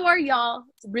how are y'all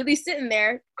really sitting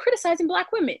there criticizing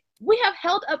Black women? We have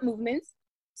held up movements,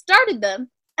 started them,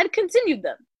 and continued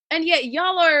them. And yet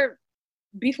y'all are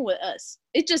beefing with us.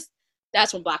 It just,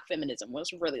 that's when Black feminism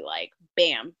was really like,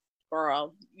 bam,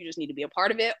 girl, you just need to be a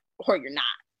part of it or you're not.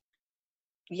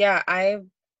 Yeah, I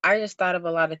just thought of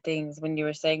a lot of things when you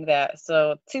were saying that.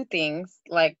 So two things,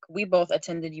 like we both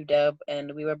attended UW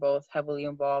and we were both heavily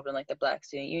involved in like the Black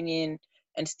Student Union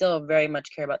and still very much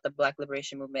care about the Black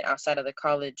liberation movement outside of the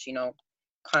college,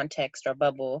 context or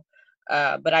bubble.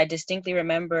 But I distinctly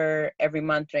remember every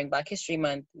month during Black History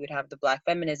Month, we'd have the Black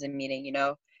feminism meeting,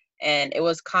 and it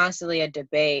was constantly a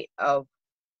debate of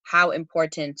how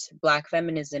important Black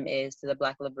feminism is to the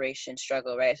Black liberation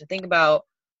struggle, right? So think about,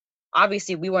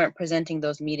 obviously we weren't presenting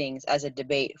those meetings as a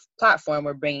debate platform.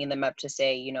 We're bringing them up to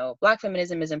say, Black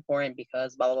feminism is important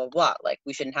because blah, blah, blah, blah. Like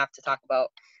we shouldn't have to talk about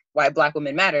why Black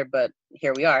women matter, but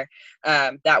here we are.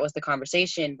 That was the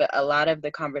conversation. But a lot of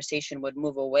the conversation would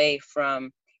move away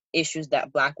from issues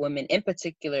that Black women in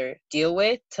particular deal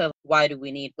with to why do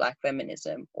we need Black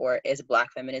feminism, or is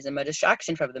Black feminism a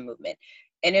distraction from the movement?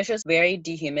 And it's just very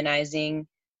dehumanizing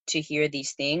to hear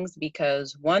these things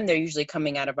because one, they're usually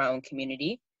coming out of our own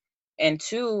community. And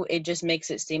two, it just makes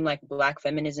it seem like Black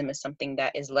feminism is something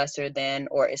that is lesser than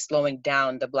or is slowing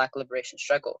down the Black liberation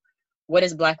struggle. What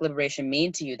does Black liberation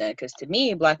mean to you then? Because to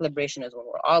me, Black liberation is when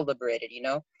we're all liberated,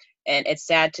 And it's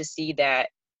sad to see that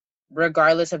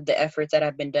regardless of the efforts that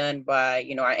have been done by,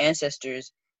 our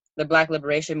ancestors, the Black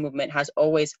liberation movement has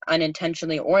always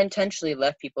unintentionally or intentionally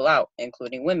left people out,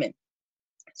 including women.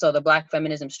 So the Black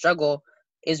feminism struggle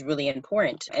is really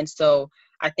important. And so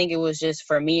I think it was just,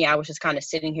 for me, I was just kind of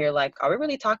sitting here like, are we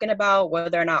really talking about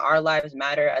whether or not our lives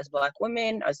matter as Black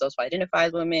women, as those who identify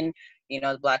as women,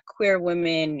 Black queer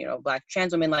women, Black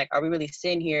trans women? Like, are we really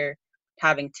sitting here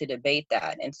having to debate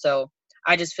that? And so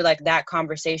I just feel like that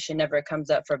conversation never comes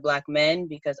up for Black men,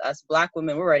 because us Black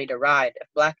women, we're ready to ride. If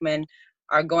Black men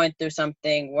are going through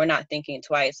something, we're not thinking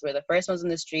twice. We're the first ones in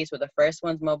the streets. We're the first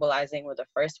ones mobilizing. We're the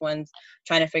first ones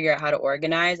trying to figure out how to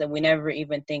organize. And we never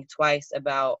even think twice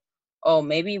about, oh,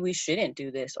 maybe we shouldn't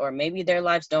do this, or maybe their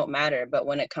lives don't matter. But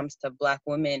when it comes to Black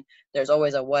women, there's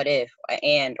always a what if, a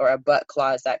and, or a but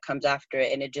clause that comes after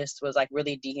it. And it just was like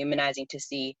really dehumanizing to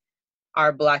see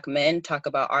our Black men talk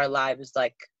about our lives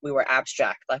like we were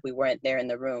abstract, like we weren't there in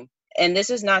the room. And this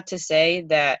is not to say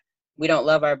that we don't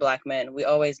love our Black men. We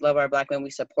always love our Black men. We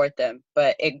support them.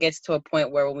 But it gets to a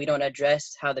point where when we don't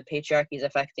address how the patriarchy is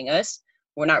affecting us,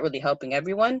 we're not really helping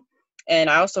everyone. And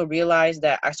I also realized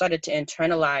that I started to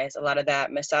internalize a lot of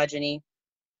that misogyny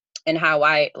and how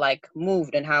I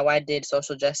moved and how I did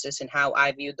social justice and how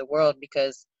I viewed the world,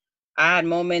 because I had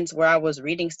moments where I was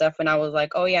reading stuff and I was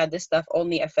like, oh yeah, this stuff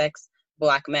only affects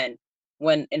Black men,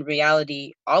 when in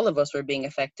reality, all of us were being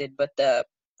affected. But the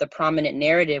prominent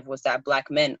narrative was that Black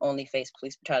men only face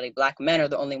police brutality. Black men are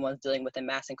the only ones dealing with a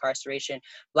mass incarceration.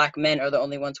 Black men are the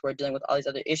only ones who are dealing with all these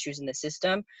other issues in the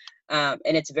system. And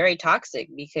it's very toxic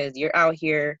because you're out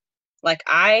here. Like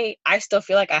I still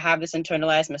feel like I have this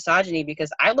internalized misogyny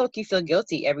because I low-key feel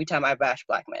guilty every time I bash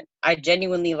Black men. I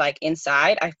genuinely,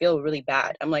 inside, I feel really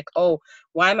bad. I'm like, oh,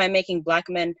 why am I making Black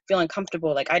men feel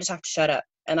uncomfortable? Like, I just have to shut up.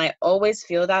 And I always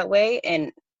feel that way.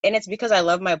 And it's because I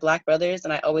love my Black brothers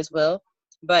and I always will.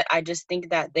 But I just think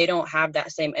that they don't have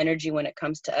that same energy when it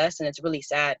comes to us. And it's really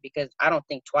sad because I don't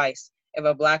think twice.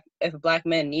 If Black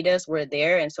men need us, we're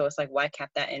there. And so it's like, why can't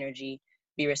that energy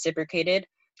be reciprocated?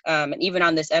 And even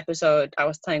on this episode, I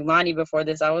was telling Lonnie before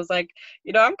this, I was like,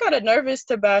 I'm kind of nervous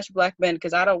to bash Black men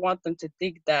because I don't want them to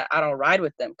think that I don't ride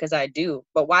with them, because I do.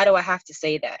 But why do I have to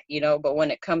say that, But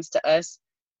when it comes to us,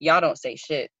 y'all don't say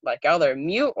shit. Like, y'all are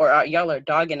mute or y'all are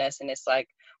dogging us. And it's like,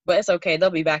 but it's okay.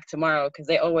 They'll be back tomorrow because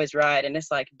they always ride. And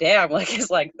it's like, damn, it's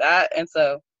like that. And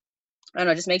so, I don't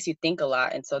know, it just makes you think a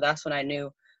lot. And so that's when I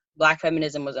knew Black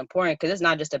feminism was important, because it's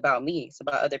not just about me. It's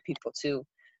about other people too.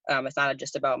 It's not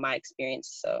just about my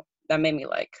experience. So that made me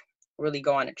really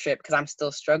go on a trip, because I'm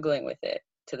still struggling with it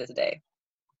to this day.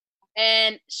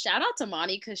 And shout out to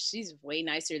Monty, because she's way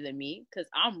nicer than me, because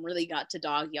I'm really got to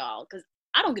dog y'all, because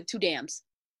I don't give two damns.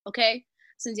 Okay?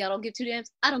 Since y'all don't give two damns,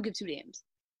 I don't give two damns.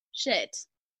 Shit.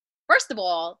 First of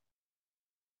all,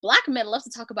 Black men love to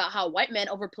talk about how white men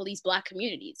over police Black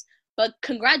communities. But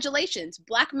congratulations,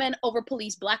 Black men over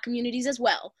police Black communities as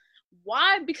well.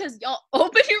 Why? Because y'all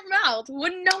open your mouth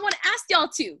when no one asked y'all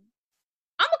to.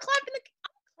 I'm gonna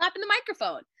clap in the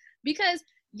microphone because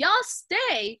y'all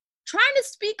stay trying to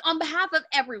speak on behalf of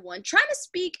everyone, trying to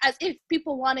speak as if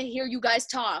people want to hear you guys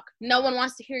talk. No one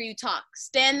wants to hear you talk.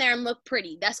 Stand there and look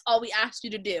pretty. That's all we asked you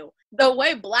to do. The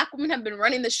way Black women have been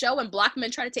running the show and Black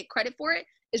men trying to take credit for it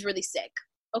is really sick,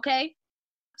 okay?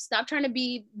 Stop trying to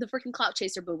be the freaking clout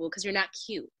chaser, boo-boo, because you're not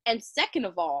cute. And second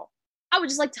of all, I would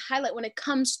just like to highlight when it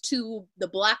comes to the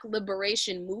Black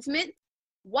liberation movement,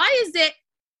 why is it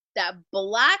that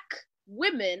Black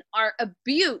women are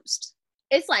abused?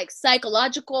 It's like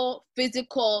psychological,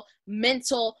 physical,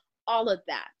 mental, all of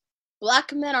that.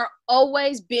 Black men are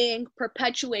always being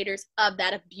perpetuators of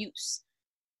that abuse.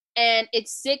 And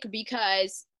it's sick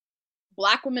because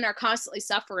Black women are constantly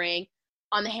suffering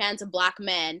on the hands of Black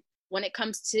men when it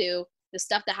comes to the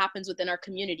stuff that happens within our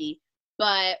community.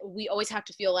 But we always have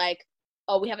to feel like,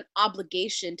 oh, we have an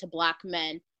obligation to Black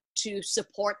men to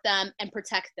support them and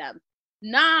protect them.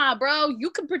 Nah, bro, you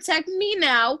can protect me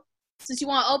now since you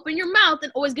want to open your mouth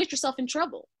and always get yourself in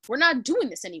trouble. We're not doing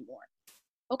this anymore,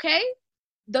 okay?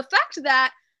 The fact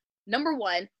that, number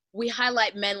one, we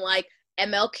highlight men like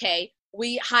MLK,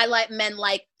 we highlight men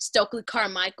like Stokely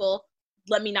Carmichael,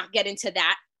 let me not get into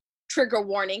that, trigger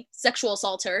warning, sexual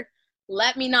assaulter,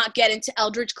 let me not get into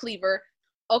Eldridge Cleaver,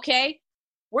 okay?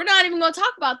 We're not even going to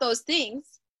talk about those things.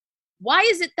 Why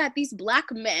is it that these Black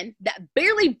men that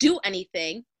barely do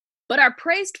anything but are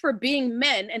praised for being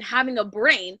men and having a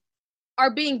brain are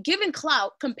being given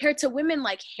clout compared to women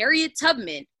like Harriet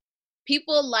Tubman,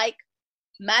 people like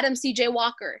Madam C.J.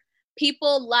 Walker,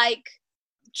 people like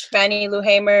Fannie Lou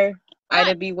Hamer,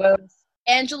 Ida B. Wells,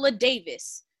 Angela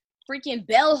Davis, freaking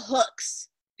Bell Hooks,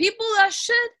 people that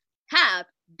should have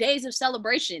days of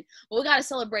celebration. Well, we got to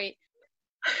celebrate.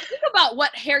 Think about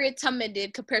what Harriet Tubman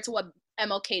did compared to what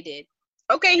MLK did.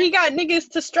 Okay, he got niggas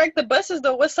to strike the buses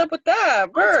though. What's up with that?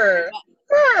 Brr.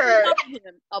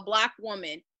 A Black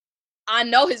woman. I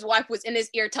know his wife was in his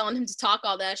ear telling him to talk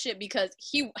all that shit because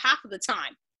half of the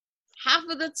time,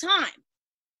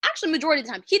 actually majority of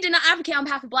the time, he did not advocate on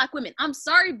behalf of Black women. I'm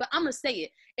sorry, but I'm going to say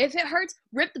it. If it hurts,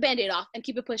 rip the Band-Aid off and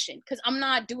keep it pushing because I'm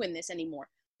not doing this anymore.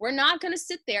 We're not going to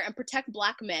sit there and protect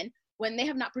Black men when they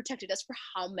have not protected us for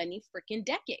how many freaking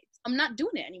decades. I'm not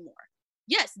doing it anymore.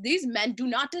 Yes, these men do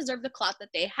not deserve the clout that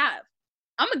they have.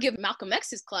 I'm going to give Malcolm X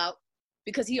his clout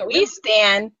because we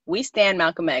stand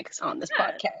Malcolm X on this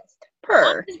podcast.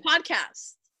 On this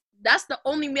podcast. That's the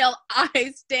only male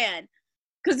I stand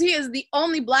because he is the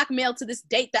only Black male to this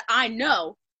date that I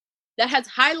know that has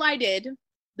highlighted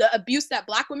the abuse that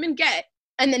Black women get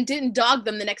and then didn't dog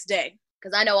them the next day.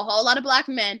 Because I know a whole lot of Black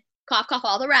men, cough,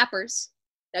 all the rappers,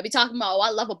 that be talking about, oh, I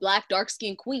love a Black,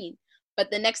 dark-skinned queen, but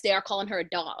the next day are calling her a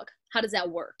dog. How does that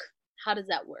work?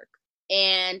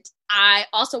 And I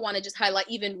also want to just highlight,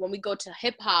 even when we go to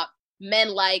hip-hop, men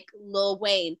like Lil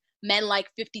Wayne, men like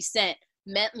 50 Cent,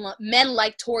 men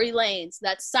like Tory Lanez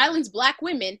that silence Black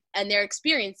women and their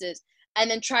experiences and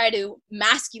then try to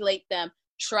masculate them,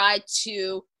 try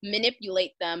to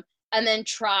manipulate them, and then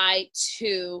try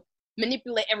to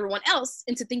manipulate everyone else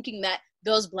into thinking that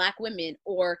those Black women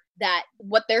or that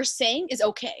what they're saying is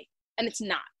okay. And it's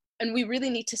not. And we really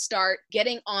need to start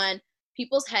getting on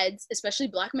people's heads, especially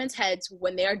Black men's heads,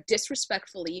 when they are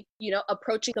disrespectfully,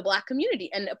 approaching the Black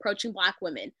community and approaching Black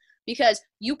women. Because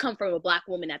you come from a Black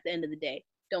woman at the end of the day.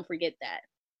 Don't forget that.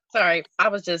 Sorry, I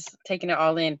was just taking it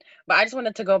all in. But I just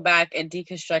wanted to go back and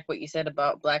deconstruct what you said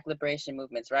about Black liberation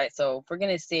movements, right? So if we're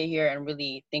going to sit here and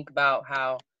really think about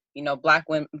how, Black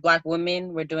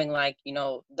women were doing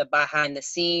the behind the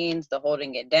scenes, the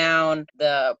holding it down,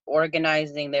 the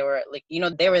organizing, they were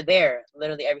they were there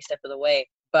literally every step of the way.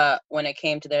 But when it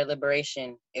came to their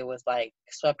liberation, it was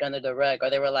swept under the rug, or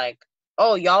they were like,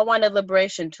 oh, y'all wanted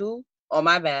liberation too? Oh,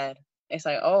 my bad. It's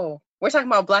oh, we're talking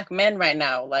about Black men right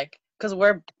now, because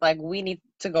we're we need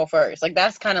to go first.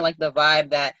 That's kind of the vibe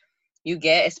that you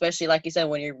get, especially like you said,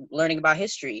 when you're learning about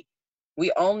history.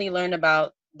 We only learn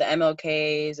about the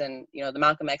MLKs and, the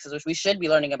Malcolm X's, which we should be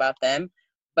learning about them,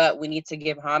 but we need to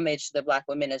give homage to the Black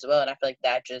women as well. And I feel like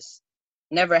that just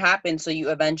never happened. So you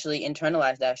eventually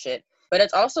internalize that shit. But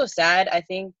it's also sad, I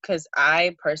think, because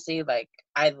I personally,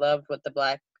 I loved what the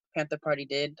Black Panther Party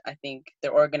did. I think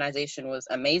their organization was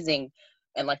amazing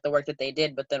and the work that they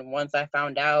did. But then once I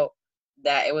found out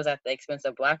that it was at the expense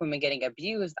of Black women getting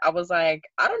abused, I was like,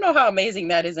 I don't know how amazing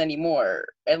that is anymore.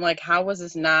 And how was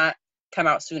this not come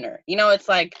out sooner? It's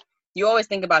you always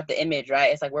think about the image,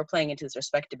 right? It's we're playing into this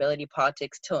respectability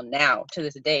politics till now, to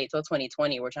this day, till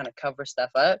 2020, we're trying to cover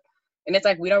stuff up. And it's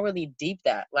we don't really deep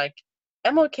that.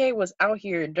 MLK was out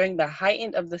here during the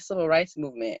height of the civil rights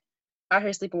movement, out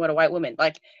here sleeping with a white woman.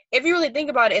 Like, if you really think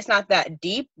about it, it's not that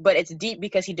deep, but it's deep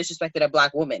because he disrespected a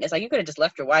black woman. It's like, you could have just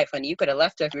left your wife, honey. You could have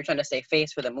left her if you were trying to save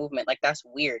face for the movement. Like, that's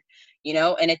weird, you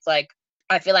know? And it's like,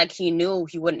 I feel like he knew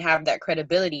he wouldn't have that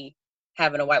credibility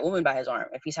having a white woman by his arm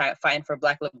if he's fighting for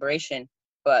black liberation,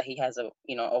 but he has a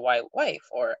white wife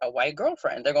or a white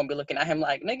girlfriend. They're gonna be looking at him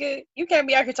like, nigga, you can't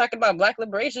be out here talking about black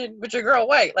liberation with your girl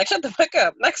white. Like, shut the fuck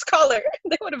up. Next caller.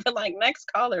 They would have been like,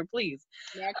 next caller, please.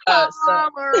 Next caller.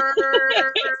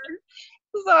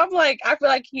 So I'm like, I feel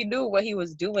like he knew what he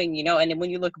was doing, you know. And then when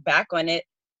you look back on it,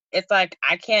 it's like,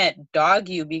 I can't dog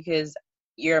you because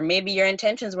maybe your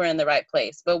intentions were in the right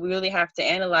place, but we really have to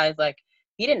analyze, like,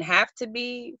 he didn't have to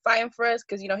be fighting for us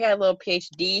because, you know, he had a little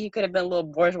PhD. He could have been a little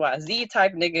bourgeoisie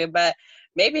type nigga, but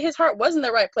maybe his heart was in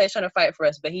the right place trying to fight for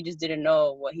us, but he just didn't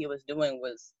know what he was doing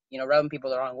was, you know, rubbing people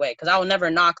the wrong way. Because I will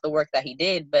never knock the work that he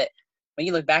did, but when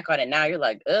you look back on it now, you're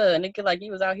like, nigga, like,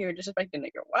 he was out here disrespecting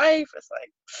your wife. It's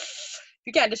like,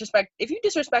 if you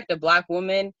disrespect a black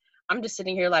woman, I'm just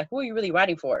sitting here like, who are you really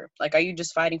fighting for? Like, are you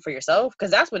just fighting for yourself? Because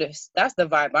that's the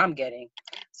vibe I'm getting.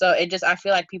 So I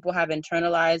feel like people have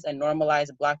internalized and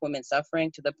normalized black women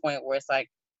suffering to the point where it's like,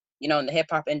 you know, in the hip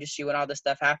hop industry, when all this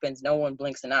stuff happens, no one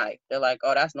blinks an eye. They're like,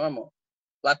 oh, that's normal.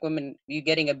 Black women, you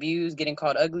getting abused, getting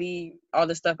called ugly, all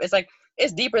this stuff. It's like,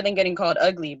 it's deeper than getting called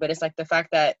ugly, but it's like the fact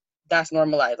that that's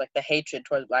normalized, like the hatred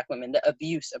towards black women, the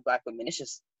abuse of black women. It's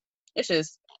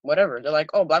just whatever. They're like,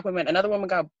 oh, black woman,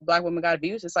 black woman got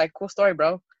abused. It's like, cool story,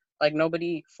 bro. Like,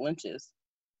 nobody flinches.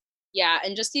 Yeah,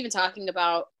 and just even talking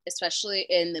about, especially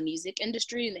in the music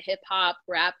industry, in the hip hop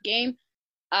rap game,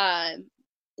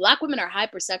 black women are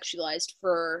hypersexualized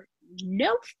for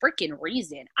no freaking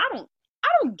reason. I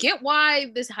don't get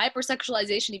why this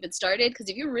hypersexualization even started, because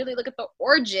if you really look at the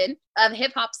origin of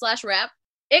hip hop / rap,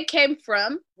 it came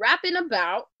from rapping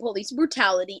about police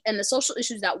brutality and the social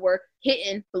issues that were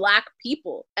hitting black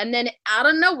people. And then out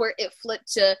of nowhere, it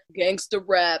flipped to gangster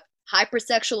rap,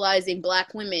 hypersexualizing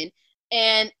black women.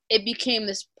 And it became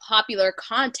this popular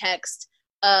context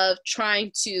of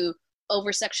trying to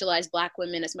over-sexualize black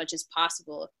women as much as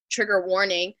possible. Trigger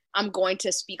warning, I'm going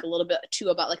to speak a little bit too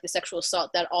about like the sexual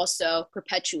assault that also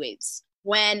perpetuates.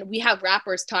 When we have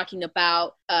rappers talking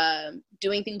about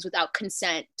doing things without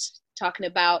consent, talking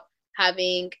about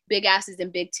having big asses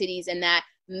and big titties, and that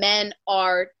men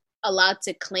are allowed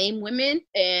to claim women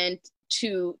and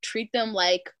to treat them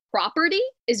like property,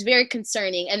 is very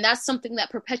concerning. And that's something that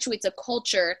perpetuates a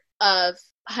culture of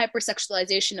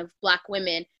hypersexualization of black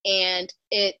women. And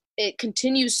it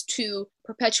continues to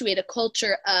perpetuate a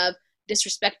culture of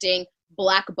disrespecting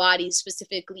black bodies,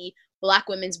 specifically black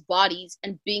women's bodies,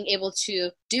 and being able to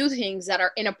do things that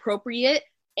are inappropriate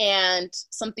and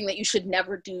something that you should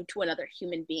never do to another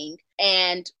human being.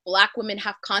 And black women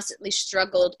have constantly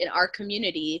struggled in our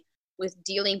community with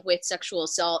dealing with sexual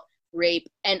assault, rape,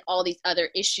 and all these other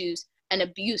issues and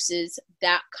abuses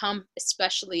that come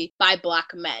especially by black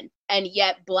men. And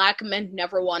yet black men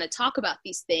never want to talk about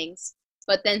these things,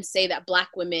 but then say that black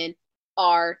women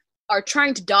are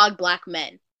trying to dog black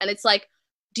men. And it's like,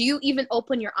 do you even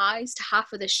open your eyes to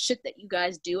half of the shit that you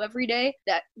guys do every day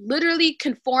that literally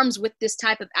conforms with this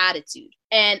type of attitude?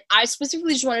 And I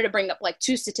specifically just wanted to bring up like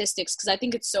 2 statistics because I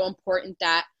think it's so important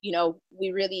that, you know,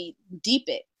 we really deep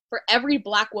it. For every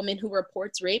black woman who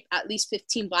reports rape, at least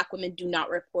 15 black women do not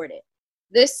report it.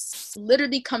 This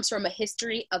literally comes from a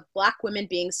history of black women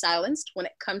being silenced when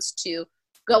it comes to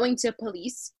going to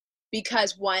police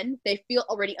because, 1, they feel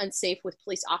already unsafe with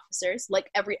police officers like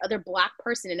every other black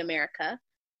person in America.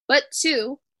 But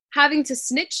 2, having to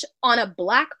snitch on a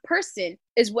black person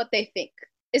is what they think.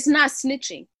 It's not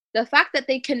snitching. The fact that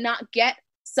they cannot get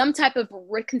some type of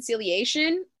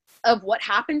reconciliation of what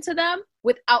happened to them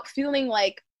without feeling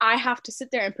like I have to sit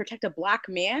there and protect a black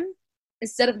man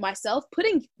instead of myself,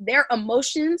 putting their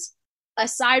emotions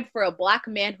aside for a black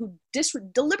man who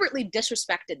deliberately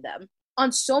disrespected them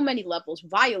on so many levels,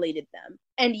 violated them.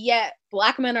 And yet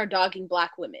black men are dogging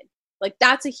black women. Like,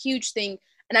 that's a huge thing.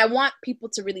 And I want people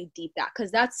to really deep that because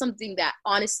that's something that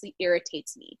honestly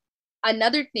irritates me.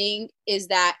 Another thing is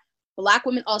that black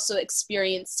women also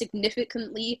experience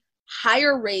significantly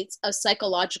higher rates of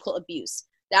psychological abuse.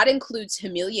 That includes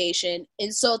humiliation,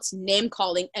 insults, name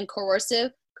calling, and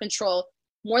coercive control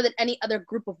more than any other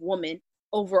group of women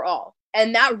overall.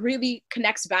 And that really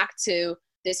connects back to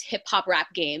this hip hop rap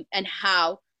game and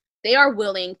how they are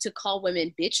willing to call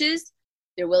women bitches.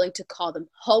 They're willing to call them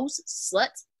hoes,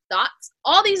 sluts, thoughts,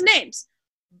 all these names.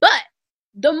 But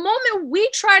the moment we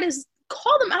try to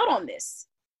call them out on this,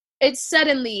 it's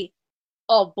suddenly,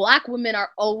 oh, black women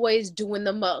are always doing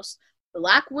the most.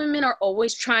 Black women are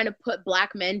always trying to put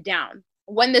Black men down.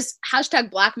 When this hashtag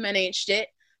Black men ain't shit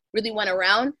really went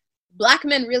around, Black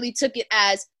men really took it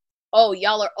as, oh,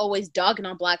 y'all are always dogging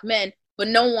on Black men, but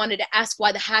no one wanted to ask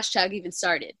why the hashtag even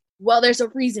started. Well, there's a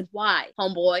reason why,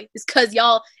 homeboy. It's because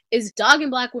y'all is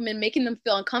dogging Black women, making them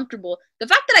feel uncomfortable. The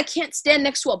fact that I can't stand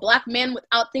next to a Black man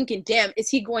without thinking, damn, is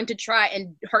he going to try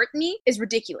and hurt me, is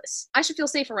ridiculous. I should feel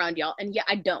safe around y'all, and yeah,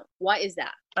 I don't. Why is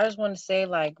that? I just want to say,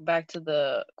 like, back to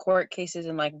the court cases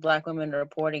and, like, Black women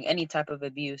reporting any type of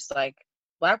abuse. Like,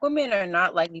 Black women are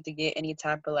not likely to get any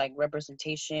type of, like,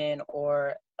 representation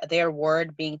or their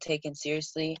word being taken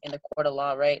seriously in the court of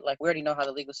law, right? Like, we already know how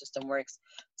the legal system works.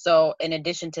 So in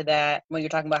addition to that, when you're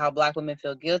talking about how Black women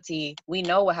feel guilty, we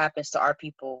know what happens to our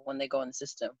people when they go in the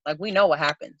system. Like, we know what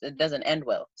happens. It doesn't end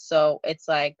well. So it's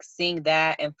like seeing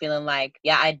that and feeling like,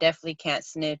 yeah, I definitely can't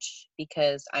snitch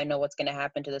because I know what's going to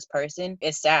happen to this person.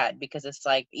 It's sad because it's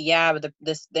like, yeah, but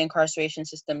the incarceration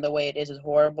system, the way it is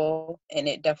horrible, and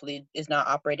it definitely is not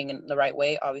operating in the right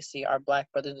way. Obviously, our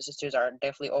Black brothers and sisters are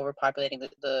definitely overpopulating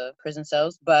the prison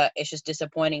cells, but it's just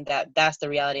disappointing that that's the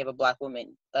reality of a Black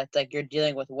woman. That's like you're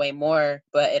dealing with way more,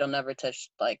 but it'll never touch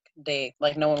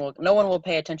no one will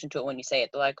pay attention to it when you say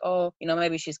it. They're like, oh,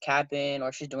 maybe she's capping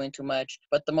or she's doing too much.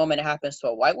 But the moment it happens to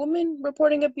a white woman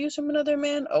reporting abuse from another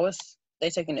man, they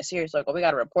taking it serious. Like, oh, we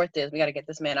got to report this. We got to get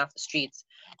this man off the streets.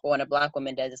 But when a Black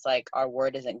woman does, it's like our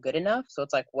word isn't good enough. So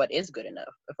it's like, what is good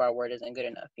enough if our word isn't good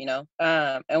enough,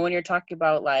 And when you're talking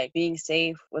about like being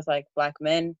safe with like Black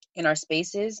men in our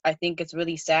spaces, I think it's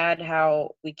really sad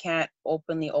how we can't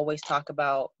openly always talk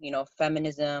about,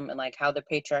 feminism and like how the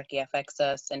patriarchy affects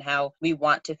us and how we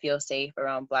want to feel safe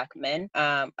around Black men.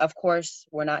 Of course,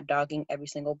 we're not dogging every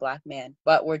single Black man,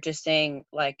 but we're just saying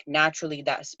like naturally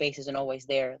that space isn't always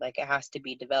there. Like it has to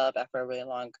be developed after a really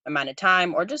long amount of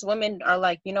time, or just women are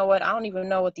like, you know what, I don't even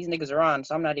know what these niggas are on,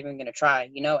 so I'm not even gonna try,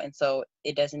 and so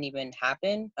it doesn't even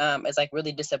happen. It's like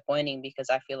really disappointing because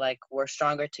I feel like we're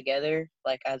stronger together,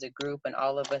 like as a group, and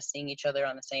all of us seeing each other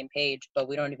on the same page, but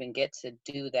we don't even get to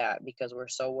do that because we're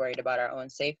so worried about our own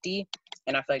safety,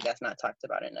 and I feel like that's not talked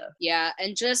about enough. Yeah,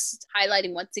 and just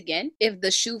highlighting once again, if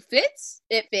the shoe fits,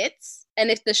 it fits. And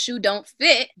if the shoe don't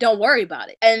fit, don't worry about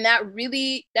it. And that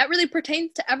really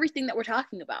pertains to everything that we're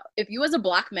talking about. If you as a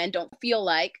Black man don't feel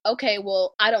like, okay,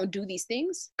 well, I don't do these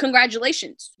things,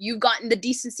 congratulations. You've gotten the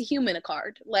decency human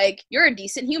card. Like, you're a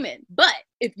decent human. But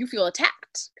if you feel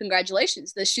attacked,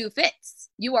 congratulations, the shoe fits.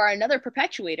 You are another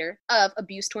perpetuator of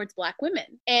abuse towards Black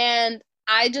women. And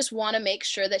I just want to make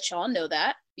sure that y'all know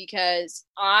that, because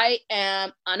I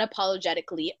am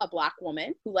unapologetically a Black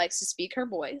woman who likes to speak her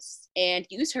voice and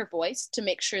use her voice to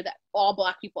make sure that all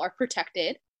Black people are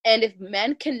protected. And if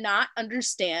men cannot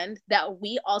understand that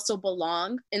we also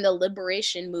belong in the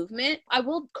liberation movement, I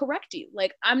will correct you.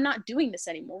 Like, I'm not doing this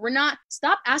anymore.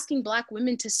 Stop asking Black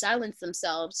women to silence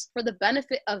themselves for the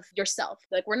benefit of yourself.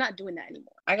 Like, we're not doing that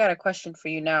anymore. I got a question for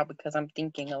you now because I'm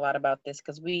thinking a lot about this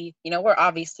because we're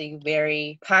obviously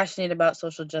very passionate about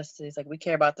social justice. Like, we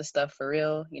care about this stuff for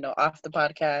real, off the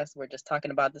podcast. We're just talking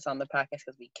about this on the podcast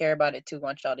because we care about it too. We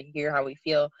want y'all to hear how we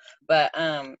feel. But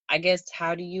I guess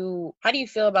how do you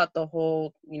feel about the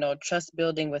whole, trust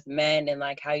building with men and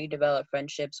like how you develop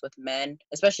friendships with men,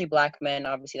 especially Black men?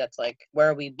 Obviously, that's like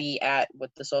where we be at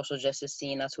with the social justice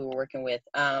scene. That's who we're working with.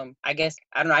 I guess,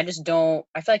 I don't know.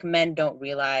 I feel like men don't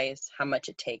realize how much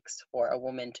it takes for a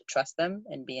woman to trust them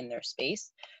and be in their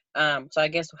space. So I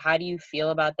guess, how do you feel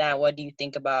about that? What do you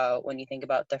think about when you think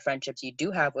about the friendships you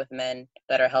do have with men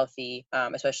that are healthy,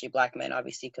 especially Black men,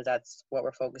 obviously, because that's what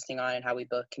we're focusing on and how we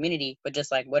build community. But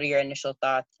just like, what are your initial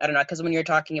thoughts? I don't know, because when you're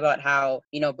talking about how,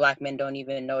 Black men don't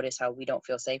even notice how we don't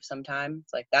feel safe sometimes,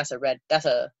 like that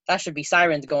should be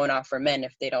sirens going off for men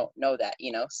if they don't know that,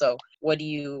 So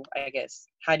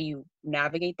how do you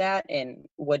navigate that? And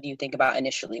what do you think about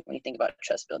initially when you think about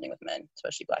trust building with men,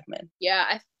 especially Black men? Yeah,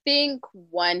 I think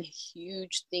one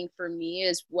huge thing for me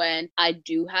is when I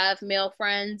do have male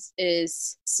friends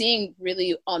is seeing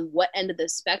really on what end of the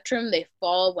spectrum they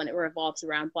fall when it revolves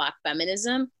around Black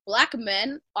feminism. Black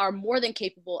men are more than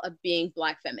capable of being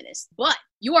Black feminists, but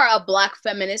you are a Black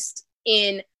feminist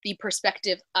in the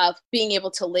perspective of being able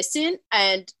to listen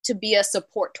and to be a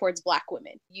support towards Black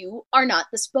women. You are not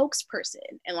the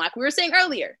spokesperson. And like we were saying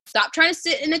earlier, stop trying to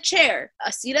sit in a chair,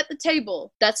 a seat at the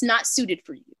table that's not suited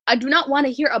for you. I do not want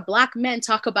to hear a Black man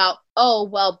talk about, oh,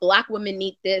 well, Black women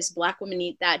need this, Black women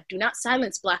need that. Do not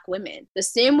silence Black women. The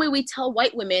same way we tell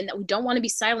white women that we don't want to be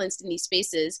silenced in these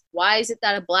spaces, why is it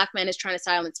that a Black man is trying to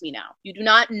silence me now? You do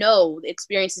not know the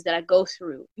experiences that I go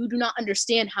through. You do not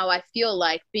understand how I feel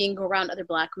like being around other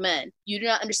Black men. You do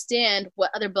not understand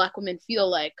what other Black women feel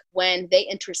like when they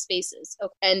enter spaces.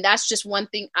 And that's just one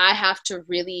thing I have to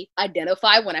really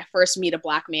identify when I first meet a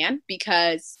Black man,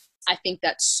 because I think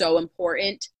that's so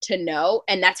important to know.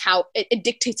 And that's how it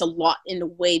dictates a lot in the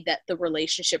way that the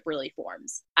relationship really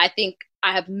forms. I think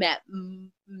I have met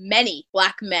many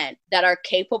Black men that are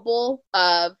capable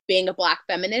of being a Black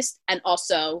feminist and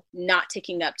also not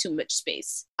taking up too much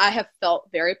space. I have felt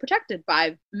very protected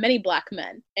by many Black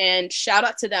men, and shout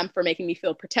out to them for making me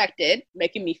feel protected,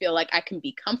 making me feel like I can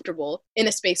be comfortable in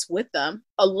a space with them,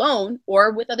 alone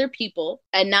or with other people,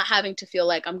 and not having to feel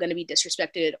like I'm going to be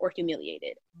disrespected or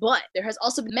humiliated. But there has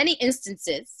also been many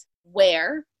instances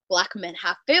where Black men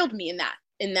have failed me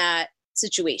in that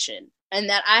situation, and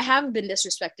that I have been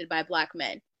disrespected by Black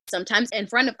men, sometimes in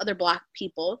front of other Black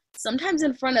people, sometimes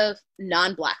in front of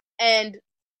non-Black. And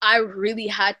I really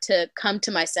had to come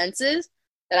to my senses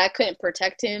that I couldn't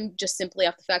protect him just simply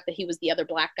off the fact that he was the other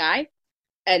Black guy,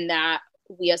 and that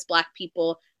we as Black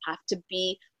people have to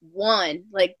be one.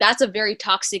 Like, that's a very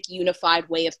toxic, unified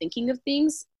way of thinking of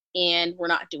things, and we're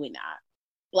not doing that.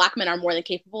 Black men are more than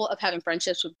capable of having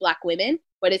friendships with Black women,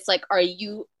 but it's like, are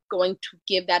you going to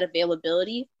give that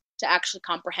availability to actually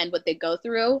comprehend what they go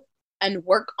through and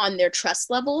work on their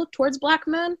trust level towards Black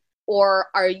men? Or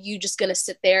are you just going to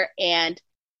sit there and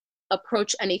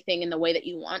approach anything in the way that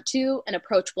you want to and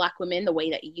approach Black women the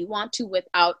way that you want to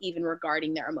without even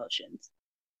regarding their emotions?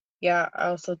 Yeah, I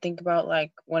also think about,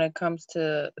 like, when it comes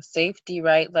to safety,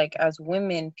 right? Like, as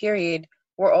women, period,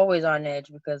 we're always on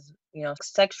edge because,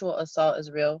 sexual assault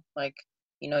is real. Like,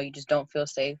 you just don't feel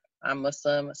safe. I'm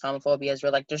Muslim, Islamophobia is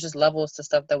real. Like, there's just levels to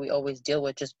stuff that we always deal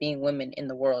with just being women in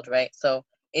the world, right? So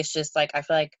it's just like, I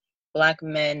feel like Black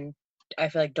men,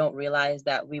 don't realize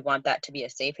that we want that to be a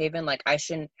safe haven. Like, I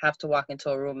shouldn't have to walk into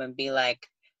a room and be like,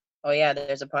 oh yeah,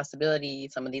 there's a possibility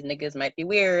some of these niggas might be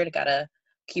weird. Gotta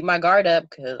keep my guard up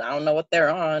because I don't know what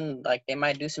they're on. Like, they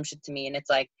might do some shit to me. And it's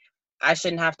like, I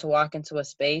shouldn't have to walk into a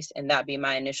space and that be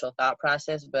my initial thought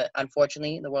process. But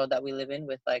unfortunately, the world that we live in,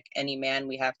 with like any man,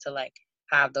 we have to like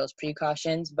have those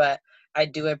precautions. But I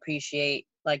do appreciate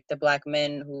like the Black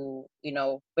men who,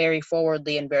 very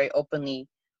forwardly and very openly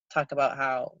talk about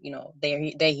how,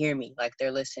 they hear me, like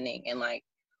they're listening, and like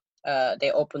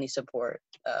they openly support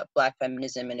Black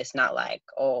feminism. And it's not like,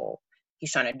 oh,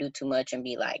 he's trying to do too much and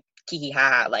be like kiki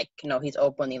ha, like, he's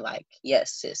openly like,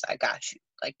 yes sis, I got you.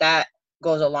 Like, that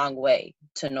goes a long way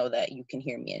to know that you can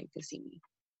hear me and you can see me.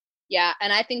 Yeah,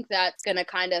 and I think that's going to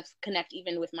kind of connect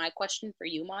even with my question for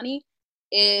you, Moni,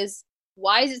 is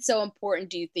why is it so important,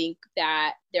 do you think,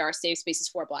 that there are safe spaces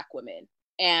for Black women?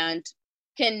 And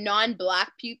can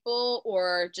non-Black people,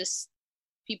 or just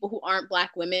people who aren't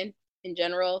Black women in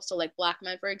general, so like Black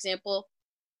men, for example,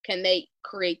 can they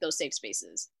create those safe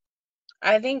spaces?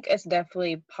 I think it's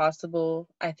definitely possible.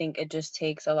 I think it just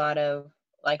takes a lot of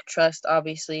like trust,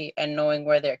 obviously, and knowing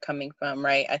where they're coming from,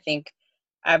 right? I think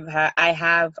I'm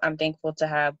thankful to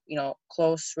have,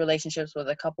 close relationships with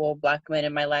a couple of Black men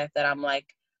in my life that I'm like,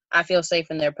 I feel safe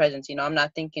in their presence. I'm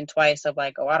not thinking twice of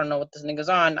like, oh, I don't know what this nigga's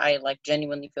on. I like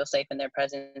genuinely feel safe in their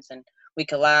presence, and we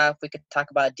could laugh, we could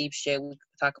talk about deep shit, we could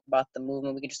talk about the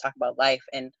movement, we could just talk about life.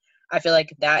 And I feel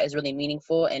like that is really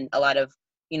meaningful. And a lot of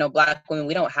Black women,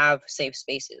 we don't have safe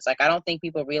spaces. Like, I don't think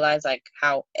people realize like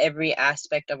how every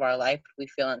aspect of our life we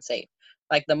feel unsafe.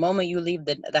 Like, the moment you leave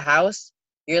the house,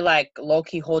 you're like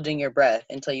low-key holding your breath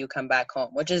until you come back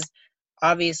home, which is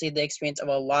obviously the experience of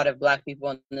a lot of Black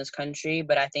people in this country.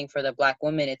 But I think for the Black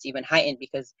women, it's even heightened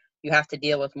because you have to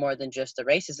deal with more than just the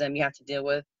racism. You have to deal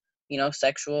with,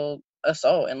 sexual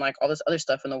assault and like all this other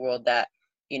stuff in the world that,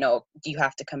 you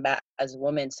have to combat as a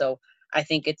woman. So I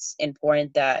think it's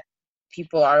important that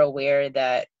people are aware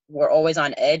that we're always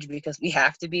on edge because we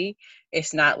have to be.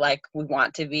 It's not like we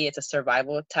want to be. It's a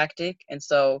survival tactic. And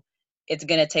so it's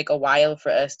going to take a while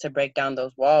for us to break down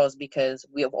those walls because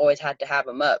we have always had to have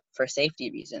them up for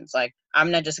safety reasons. Like,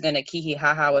 I'm not just going to kiki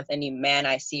haha with any man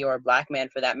I see, or a Black man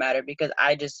for that matter, because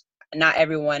not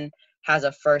everyone has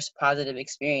a first positive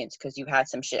experience because you've had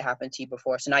some shit happen to you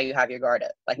before. So now you have your guard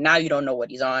up. Like, now you don't know what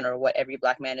he's on or what every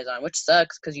Black man is on, which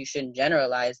sucks because you shouldn't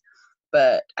generalize.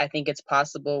 But I think it's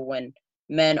possible when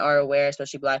men are aware,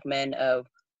 especially Black men, of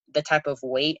the type of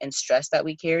weight and stress that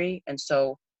we carry. And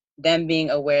so them being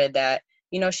aware that,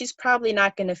 she's probably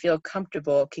not going to feel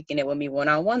comfortable kicking it with me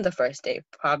one-on-one the first day.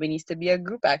 Probably needs to be a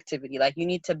group activity. Like, you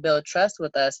need to build trust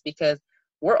with us because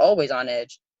we're always on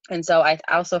edge. And so I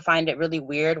also find it really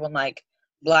weird when like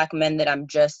Black men that I'm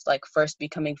just like first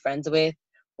becoming friends with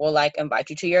will like invite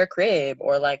you to your crib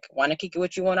or like want to kick it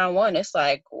with you one-on-one. It's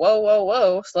like,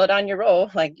 whoa, slow down your roll.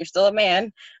 Like, you're still a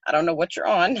man. I don't know what you're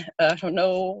on. I don't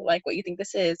know like what you think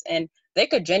this is. And they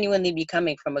could genuinely be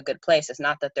coming from a good place. It's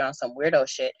not that they're on some weirdo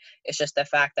shit. It's just the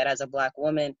fact that as a Black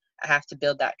woman, I have to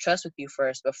build that trust with you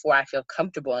first before I feel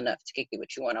comfortable enough to kick it with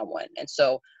you one-on-one. And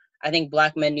so I think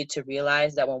Black men need to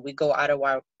realize that when we go out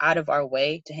of our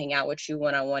way to hang out with you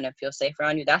one-on-one and feel safe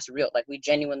around you, that's real. Like, we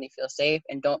genuinely feel safe,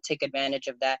 and don't take advantage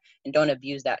of that and don't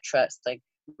abuse that trust. Like,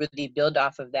 really build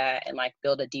off of that and like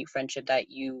build a deep friendship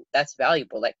that's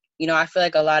valuable. Like, I feel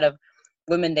like a lot of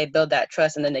women, they build that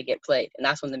trust and then they get played, and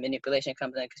that's when the manipulation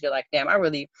comes in, because you're like, damn, I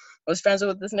really was friends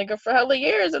with this nigga for hella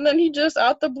years, and then he just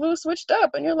out the blue switched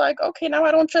up, and you're like, okay, now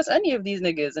I don't trust any of these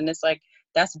niggas. And it's like,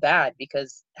 that's bad,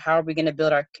 because how are we going to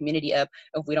build our community up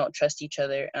if we don't trust each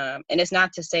other? And it's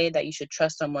not to say that you should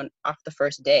trust someone off the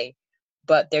first day,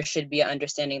 but there should be an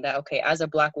understanding that, okay, as a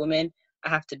Black woman, I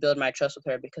have to build my trust with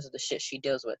her because of the shit she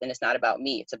deals with. And it's not about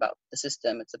me. It's about the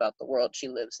system. It's about the world she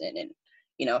lives in, and,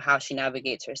 how she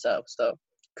navigates herself. So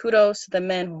kudos to the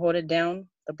men who hold it down,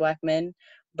 the Black men.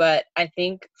 But I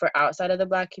think for outside of the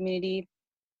Black community,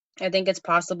 I think it's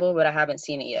possible, but I haven't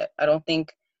seen it yet. I don't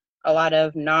think a lot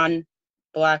of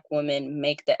non-Black women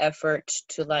make the effort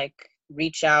to like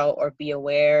reach out or be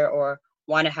aware or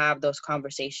want to have those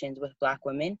conversations with Black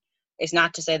women. It's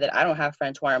not to say that I don't have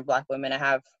friends who aren't Black women. I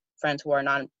have friends who are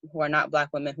not Black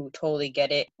women who totally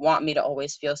get it, want me to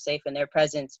always feel safe in their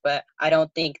presence, but I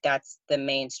don't think that's the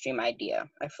mainstream idea.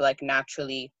 I feel like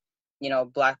naturally,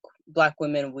 Black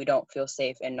women, we don't feel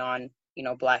safe in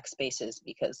Black spaces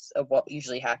because of what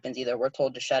usually happens. Either we're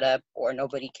told to shut up, or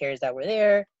nobody cares that we're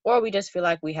there, or we just feel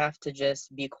like we have to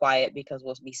just be quiet because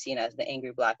we'll be seen as the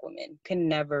angry Black woman. Can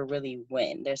never really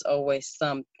win. There's always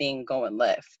something going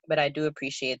left. But I do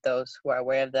appreciate those who are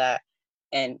aware of that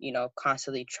and,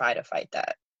 constantly try to fight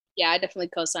that. Yeah, I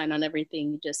definitely co-sign on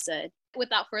everything you just said.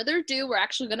 Without further ado, we're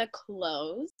actually going to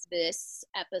close this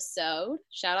episode.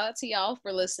 Shout out to y'all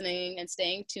for listening and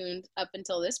staying tuned up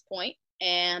until this point,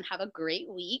 and have a great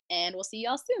week, and we'll see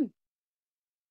y'all soon.